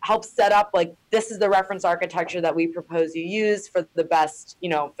 and help set up like, this is the reference architecture that we propose you use for the best, you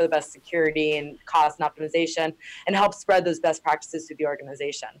know, for the best security and cost and optimization, and help spread those best practices through the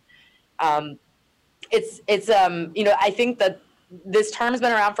organization. You know, I think that this term has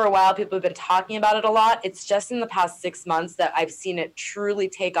been around for a while. People have been talking about it a lot. It's just in the past 6 months that I've seen it truly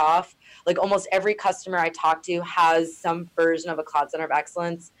take off. Like almost every customer I talk to has some version of a cloud center of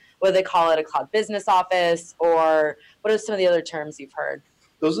excellence, whether they call it a cloud business office, or what are some of the other terms you've heard?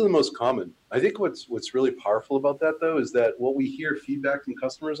 Those are the most common. I think what's really powerful about that, though, is that what we hear feedback from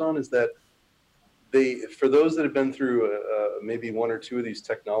customers on is that for those that have been through maybe one or two of these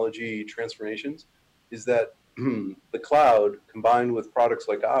technology transformations, is that the cloud combined with products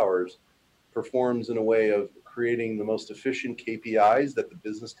like ours performs in a way of creating the most efficient KPIs that the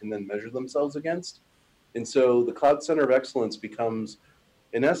business can then measure themselves against. And so the cloud center of excellence becomes,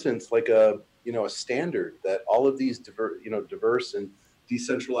 in essence, like a standard that all of these diverse and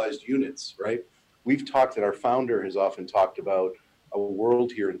decentralized units, right? We've talked, and our founder has often talked about a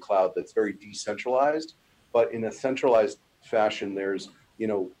world here in cloud that's very decentralized, but in a centralized fashion, there's,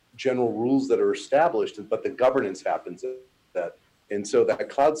 general rules that are established, but the governance happens at that. And so that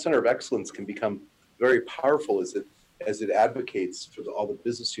cloud center of excellence can become very powerful as it advocates for all the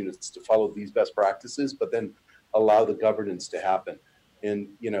business units to follow these best practices, but then allow the governance to happen. And,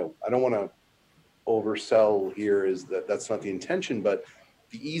 I don't want to oversell here, is that's not the intention, but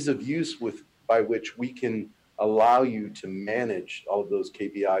the ease of use by which we can allow you to manage all of those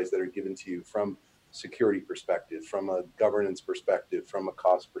KPIs that are given to you from security perspective, from a governance perspective, from a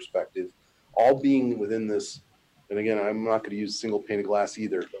cost perspective, all being within this. And again, I'm not going to use single pane of glass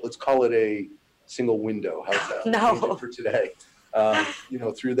either, but let's call it a single window. How's that? No. For today,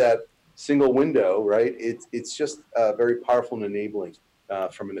 through that single window, right? It's just very powerful and enabling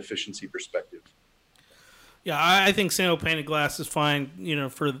from an efficiency perspective. Yeah, I think single pane of glass is fine,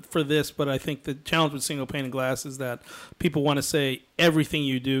 for this. But I think the challenge with single pane of glass is that people want to say everything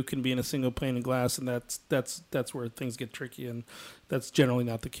you do can be in a single pane of glass, and that's where things get tricky, and that's generally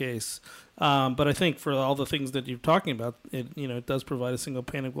not the case. But I think for all the things that you're talking about, it does provide a single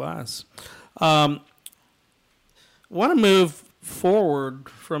pane of glass. Want to move forward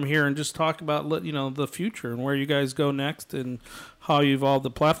from here and just talk about the future and where you guys go next and how you evolve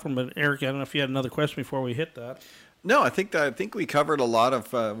the platform. But Eric, I don't know if you had another question before we hit that. No, I think we covered a lot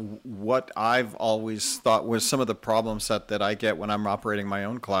of what I've always thought was some of the problems that I get when I'm operating my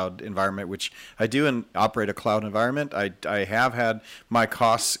own cloud environment, which I do operate a cloud environment. I have had my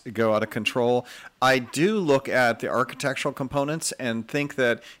costs go out of control. I do look at the architectural components and think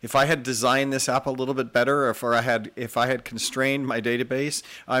that if I had designed this app a little bit better, or if I had constrained my database,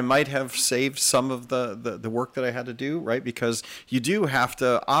 I might have saved some of the work that I had to do, right? Because you do have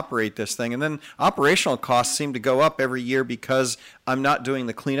to operate this thing, and then operational costs seem to go up every year because I'm not doing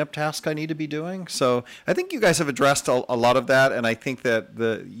the cleanup task I need to be doing. So I think you guys have addressed a lot of that, and I think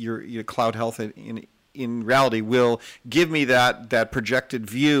that your cloud health in reality will give me that projected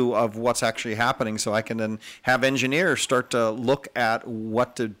view of what's actually happening, so I can then have engineers start to look at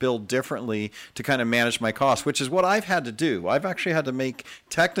what to build differently to kind of manage my costs, which is what I've had to do. I've actually had to make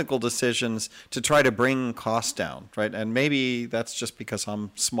technical decisions to try to bring costs down, right? And maybe that's just because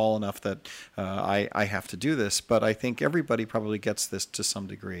I'm small enough that I have to do this, but I think everybody probably gets this to some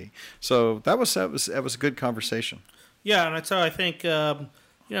degree. So that was a good conversation. Yeah, and so I think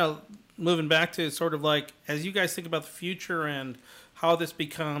moving back to sort of like, as you guys think about the future and how this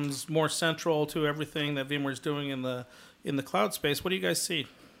becomes more central to everything that VMware is doing in the cloud space, what do you guys see?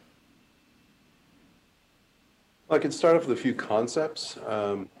 I can start off with a few concepts.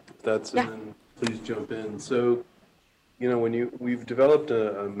 And then please jump in. So, we've developed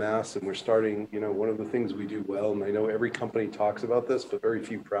a mass, and we're starting, one of the things we do well, and I know every company talks about this, but very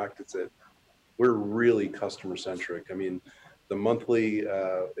few practice it. We're really customer centric. I mean, the monthly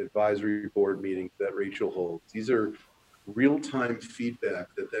advisory board meetings that Rachel holds, these are real-time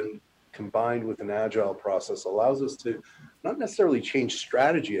feedback that then combined with an agile process allows us to not necessarily change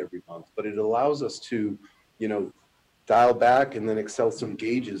strategy every month, but it allows us to, dial back and then excel some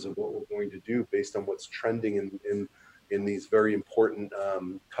gauges of what we're going to do based on what's trending in these very important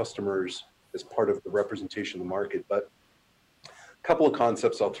customers as part of the representation of the market. But a couple of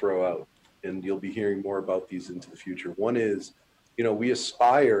concepts I'll throw out, and you'll be hearing more about these into the future. One is, we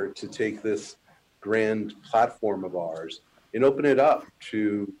aspire to take this grand platform of ours and open it up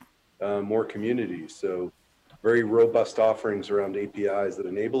to more communities. So very robust offerings around APIs that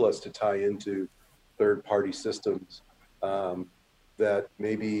enable us to tie into third-party systems that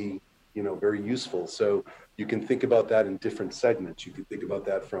may be, very useful. So you can think about that in different segments. You can think about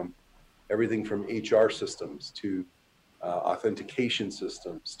that from everything from HR systems to authentication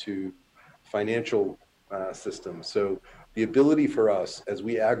systems to financial systems. So the ability for us, as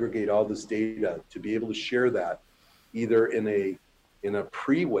we aggregate all this data, to be able to share that either in a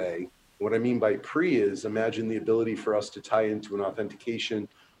pre-way. What I mean by pre is, imagine the ability for us to tie into an authentication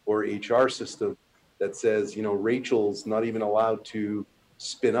or HR system that says, Rachel's not even allowed to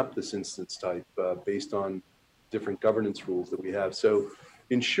spin up this instance type based on different governance rules that we have. So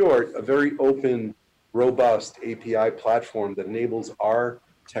in short, a very open, robust API platform that enables our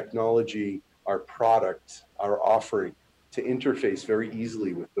technology, our product, our offering to interface very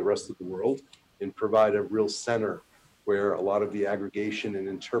easily with the rest of the world and provide a real center where a lot of the aggregation and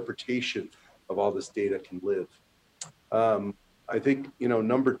interpretation of all this data can live. I think,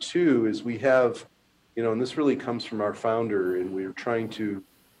 number two is we have, and this really comes from our founder, and we're trying to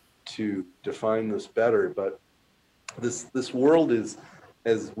define this better, but this world is,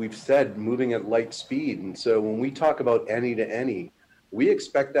 as we've said, moving at light speed. And so when we talk about any to any, we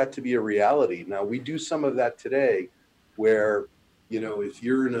expect that to be a reality. Now, we do some of that today where, if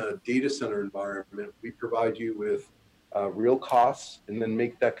you're in a data center environment, we provide you with real costs and then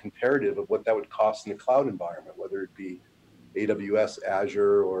make that comparative of what that would cost in a cloud environment, whether it be AWS,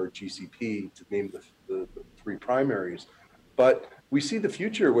 Azure, or GCP, to name the three primaries. But we see the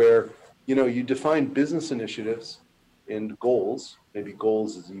future where, you define business initiatives and goals, maybe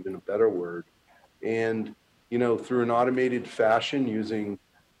goals is even a better word, and, through an automated fashion using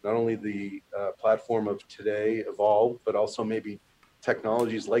not only the platform of today, Evolve, but also maybe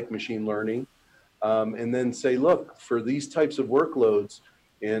technologies like machine learning, and then say, look, for these types of workloads,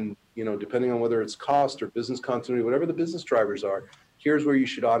 and depending on whether it's cost or business continuity, whatever the business drivers are, here's where you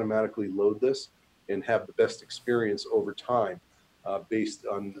should automatically load this and have the best experience over time based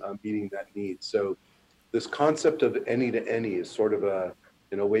on meeting that need. So this concept of any to any is sort of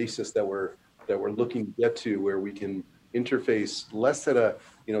an oasis that we're looking to get to, where we can interface less at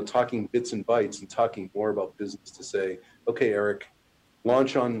talking bits and bytes and talking more about business to say, okay, Eric,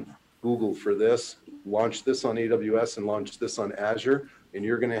 launch on Google for this, launch this on AWS, and launch this on Azure, and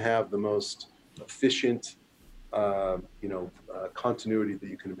you're going to have the most efficient, continuity that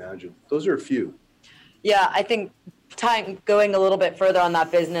you can imagine. Those are a few. Yeah, I think going a little bit further on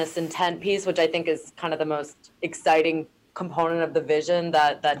that business intent piece, which I think is kind of the most exciting component of the vision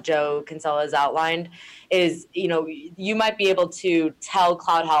that Joe Kinsella has outlined, is, you might be able to tell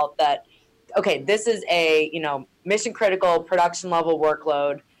Cloud Health that, okay, this is a, mission critical production level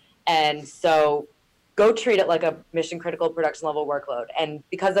workload. And so go treat it like a mission critical production level workload. And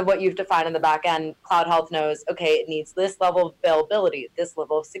because of what you've defined in the back end, Cloud Health knows, okay, it needs this level of availability, this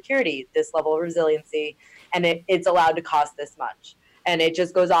level of security, this level of resiliency, and it's allowed to cost this much. And it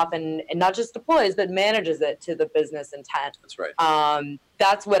just goes off and not just deploys, but manages it to the business intent. That's right.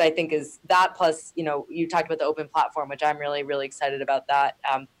 That's what I think is that, plus, you talked about the open platform, which I'm really, really excited about that.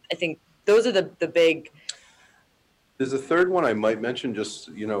 I think those are the big. There's a third one I might mention, just,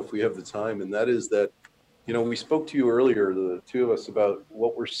 if we have the time, and that is that, we spoke to you earlier, the two of us, about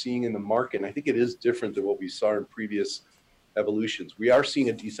what we're seeing in the market. And I think it is different than what we saw in previous evolutions. We are seeing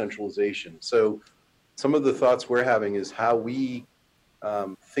a decentralization. So some of the thoughts we're having is how we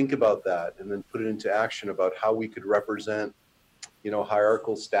think about that and then put it into action about how we could represent,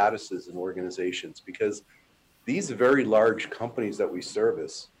 hierarchical statuses in organizations, because these very large companies that we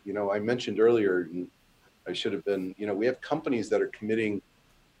service, I mentioned earlier, and I should have been, we have companies that are committing,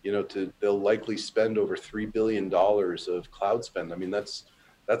 they'll likely spend over $3 billion of cloud spend. I mean, that's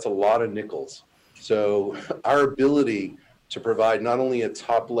a lot of nickels. So our ability to provide not only a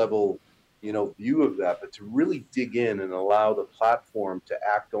top level, view of that, but to really dig in and allow the platform to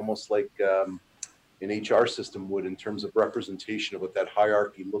act almost like an HR system would, in terms of representation of what that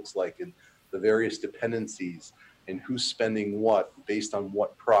hierarchy looks like and the various dependencies and who's spending what based on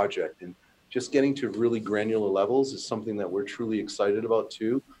what project. And just getting to really granular levels is something that we're truly excited about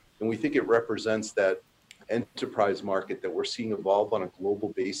too. And we think it represents that enterprise market that we're seeing evolve on a global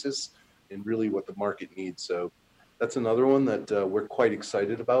basis and really what the market needs. So that's another one that we're quite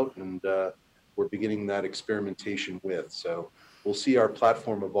excited about, and we're beginning that experimentation with. So we'll see our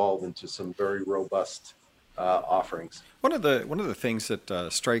platform evolve into some very robust offerings. One of the things that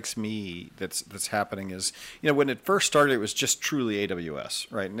strikes me that's happening is, when it first started, it was just truly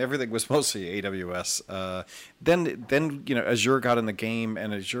AWS, right, and everything was mostly AWS. Then Azure got in the game,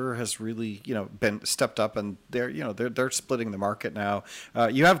 and Azure has really been stepped up, and they're splitting the market now.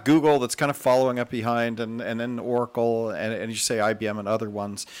 You have Google that's kind of following up behind, and then Oracle, and you say IBM and other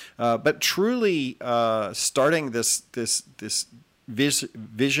ones, but truly starting this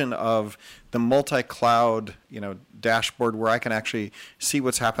vision of the multi-cloud, dashboard where I can actually see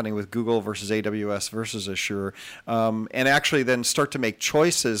what's happening with Google versus AWS versus Azure, and actually then start to make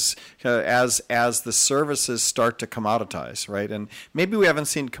choices as the services start to commoditize, right? And maybe we haven't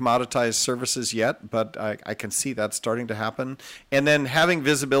seen commoditized services yet, but I can see that starting to happen. And then having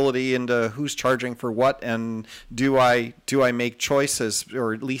visibility into who's charging for what, and do I make choices,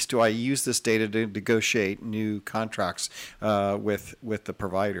 or at least do I use this data to negotiate new contracts with the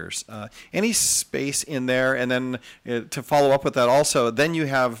providers? Any space in there? And then to follow up with that also, then you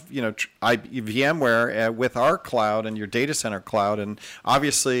have VMware with our cloud and your data center cloud, and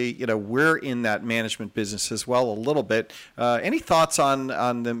obviously we're in that management business as well a little bit. Any thoughts on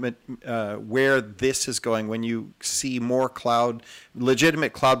the where this is going when you see more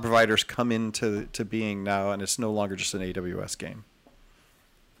legitimate cloud providers come into being now, and it's no longer just an AWS game?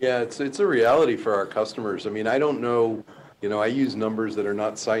 Yeah, it's a reality for our customers. I mean, I don't know. I use numbers that are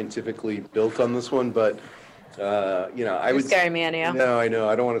not scientifically built on this one, but I would scare me, Ennio. No, I know.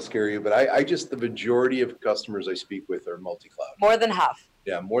 I don't want to scare you, but I just, the majority of customers I speak with are multi-cloud. More than half.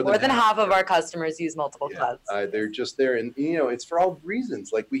 Yeah, more than half of our customers use multiple clouds. They're just there, and it's for all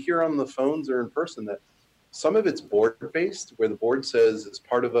reasons. Like we hear on the phones or in person that some of it's board-based, where the board says as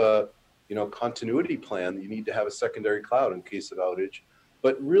part of a continuity plan that you need to have a secondary cloud in case of outage.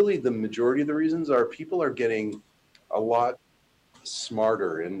 But really, the majority of the reasons are people are getting a lot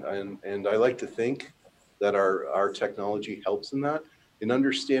smarter, and I like to think that our technology helps in that, in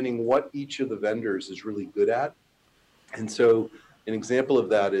understanding what each of the vendors is really good at. And so an example of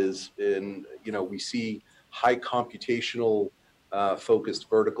that is we see high computational focused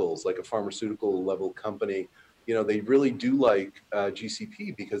verticals, like a pharmaceutical level company. They really do like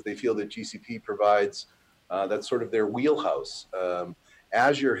GCP because they feel that GCP provides that's sort of their wheelhouse.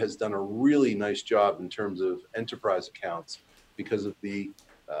 Azure has done a really nice job in terms of enterprise accounts because of the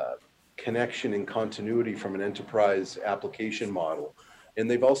connection and continuity from an enterprise application model. And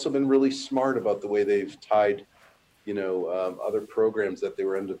they've also been really smart about the way they've tied, other programs that they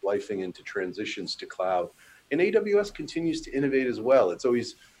were end-of-lifing into transitions to cloud. And AWS continues to innovate as well. It's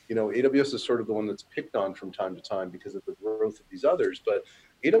always, AWS is sort of the one that's picked on from time to time because of the growth of these others, but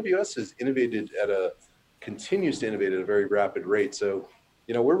AWS has continues to innovate at a very rapid rate. So,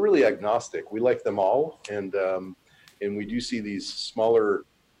 we're really agnostic. We like them all, and we do see these smaller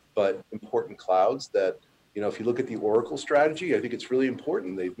but important clouds that, if you look at the Oracle strategy, I think it's really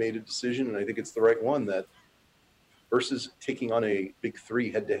important. They've made a decision, and I think it's the right one, that versus taking on a big three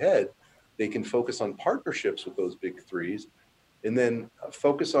head-to-head, they can focus on partnerships with those big threes, and then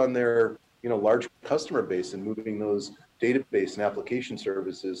focus on their large customer base and moving those database and application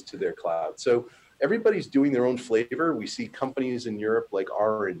services to their cloud. So everybody's doing their own flavor. We see companies in Europe like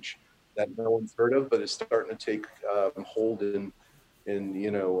Orange that no one's heard of, but is starting to take hold in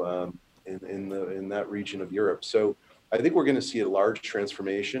that region of Europe. So I think we're going to see a large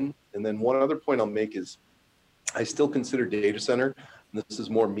transformation. And then one other point I'll make is I still consider data center, and this is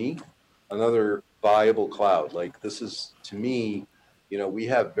more me, another viable cloud. Like this is, to me, we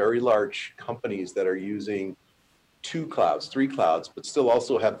have very large companies that are using 2 clouds, 3 clouds, but still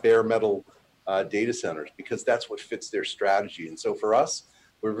also have bare metal data centers because that's what fits their strategy. And so for us,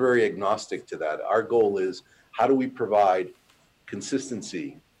 we're very agnostic to that. Our goal is, how do we provide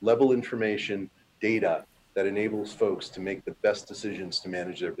consistency, level information, data that enables folks to make the best decisions to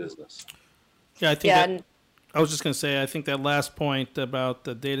manage their business? Yeah, I think I was just going to say, I think that last point about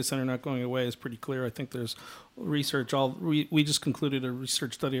the data center not going away is pretty clear. I think there's research. We just concluded a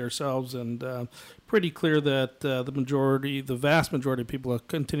research study ourselves, and pretty clear that the vast majority of people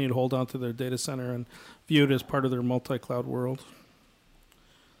continue to hold on to their data center and view it as part of their multi-cloud world.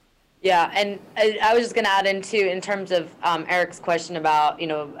 Yeah, and I was just going to add in terms of Eric's question about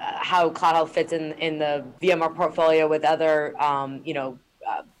how Cloud Health fits in the VMware portfolio with other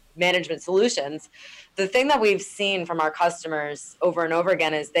management solutions. The thing that we've seen from our customers over and over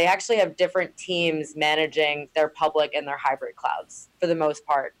again is they actually have different teams managing their public and their hybrid clouds for the most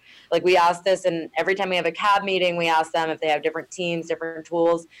part. Like we ask this, and every time we have a CAB meeting, we ask them if they have different teams, different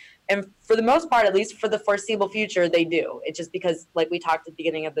tools. And for the most part, at least for the foreseeable future, they do. It's just because, like we talked at the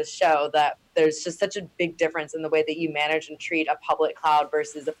beginning of this show, that there's just such a big difference in the way that you manage and treat a public cloud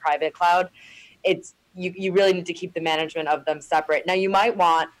versus a private cloud. It's you really need to keep the management of them separate. Now, you might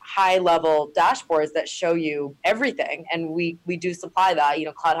want high-level dashboards that show you everything, and we do supply that.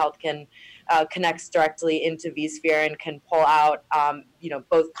 Cloud Health can connects directly into vSphere and can pull out,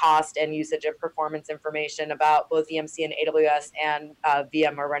 both cost and usage and performance information about both EMC and AWS and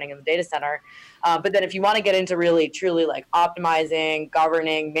VMware running in the data center. But then if you want to get into really, truly like optimizing,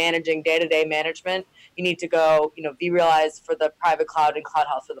 governing, managing day-to-day management, you need to go, vRealize for the private cloud and Cloud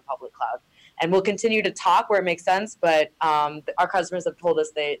Health for the public cloud. And we'll continue to talk where it makes sense, but our customers have told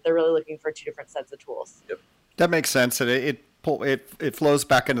us they're really looking for two different sets of tools. Yep. That makes sense. It flows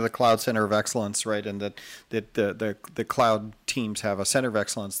back into the Cloud Center of Excellence, right? And that the cloud teams have a center of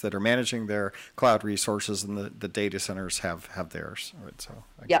excellence that are managing their cloud resources, and the data centers have theirs. Right? So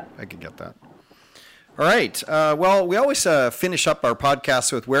I can get that. All right. Well, we always finish up our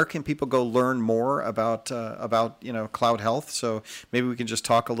podcast with where can people go learn more about Cloud Health. So maybe we can just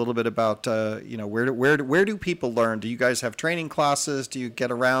talk a little bit about where do people learn? Do you guys have training classes? Do you get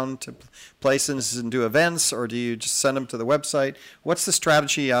around to places and do events, or do you just send them to the website? What's the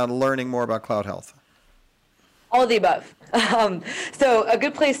strategy on learning more about Cloud Health? All of the above. So a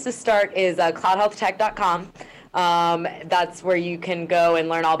good place to start is cloudhealthtech.com. That's where you can go and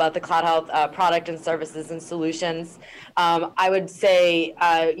learn all about the Cloud Health product and services and solutions. I would say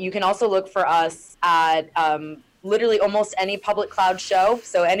you can also look for us at literally almost any public cloud show.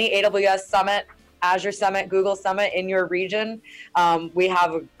 So any AWS Summit, Azure Summit, Google Summit in your region. We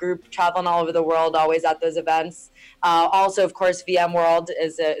have a group traveling all over the world, always at those events. Also, of course, VMworld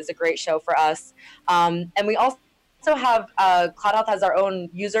is a great show for us. And we also have Cloud Health has our own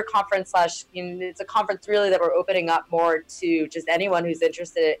user conference it's a conference really that we're opening up more to just anyone who's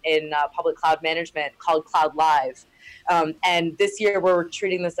interested in public cloud management, called Cloud Live. And this year we're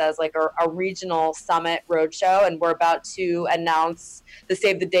treating this as like a regional summit roadshow, and we're about to announce the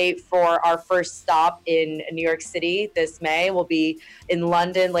save the date for our first stop in New York City this May. We'll be in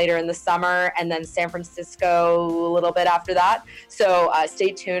London later in the summer, and then San Francisco a little bit after that. So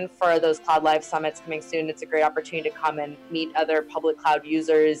stay tuned for those Cloud Live summits coming soon. It's a great opportunity to come and meet other public cloud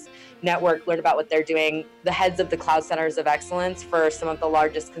users, network, learn about what they're doing. The heads of the cloud centers of excellence for some of the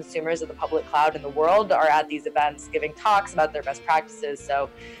largest consumers of the public cloud in the world are at these events giving talks about their best practices. So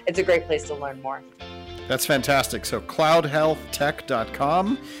it's a great place to learn more. That's fantastic. So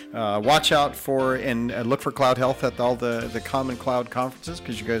cloudhealthtech.com. Watch out for and look for Cloud Health at all the common cloud conferences,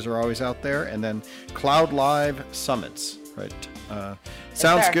 because you guys are always out there. And then Cloud Live summits, right?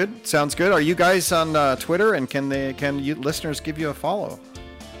 Sounds good. Sounds good. Are you guys on Twitter, and can you listeners give you a follow?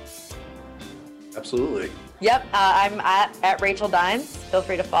 Absolutely. Yep. I'm at Rachel Dines. Feel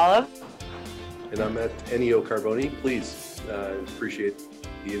free to follow. And I'm at Ennio Carboni. Please, appreciate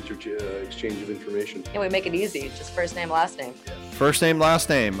the exchange of information. And we make it easy. Just first name, last name. First name, last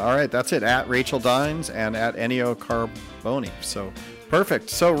name. All right, that's it. At Rachel Dines and at Ennio Carboni. So perfect.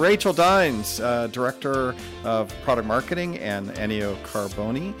 So Rachel Dines, Director of Product Marketing, and Ennio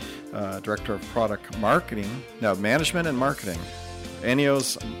Carboni, Director of Product Marketing. No, Management and Marketing.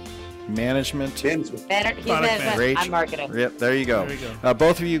 Ennio's Management. He's management. I'm marketing. Yep, there you go.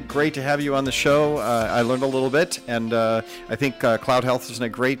 Both of you, great to have you on the show. I learned a little bit, and I think Cloud Health is in a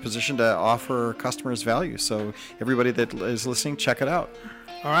great position to offer customers value. So everybody that is listening, check it out.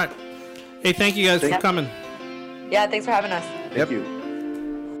 All right. Hey, thank you guys for coming. Yeah, thanks for having us. Thank you.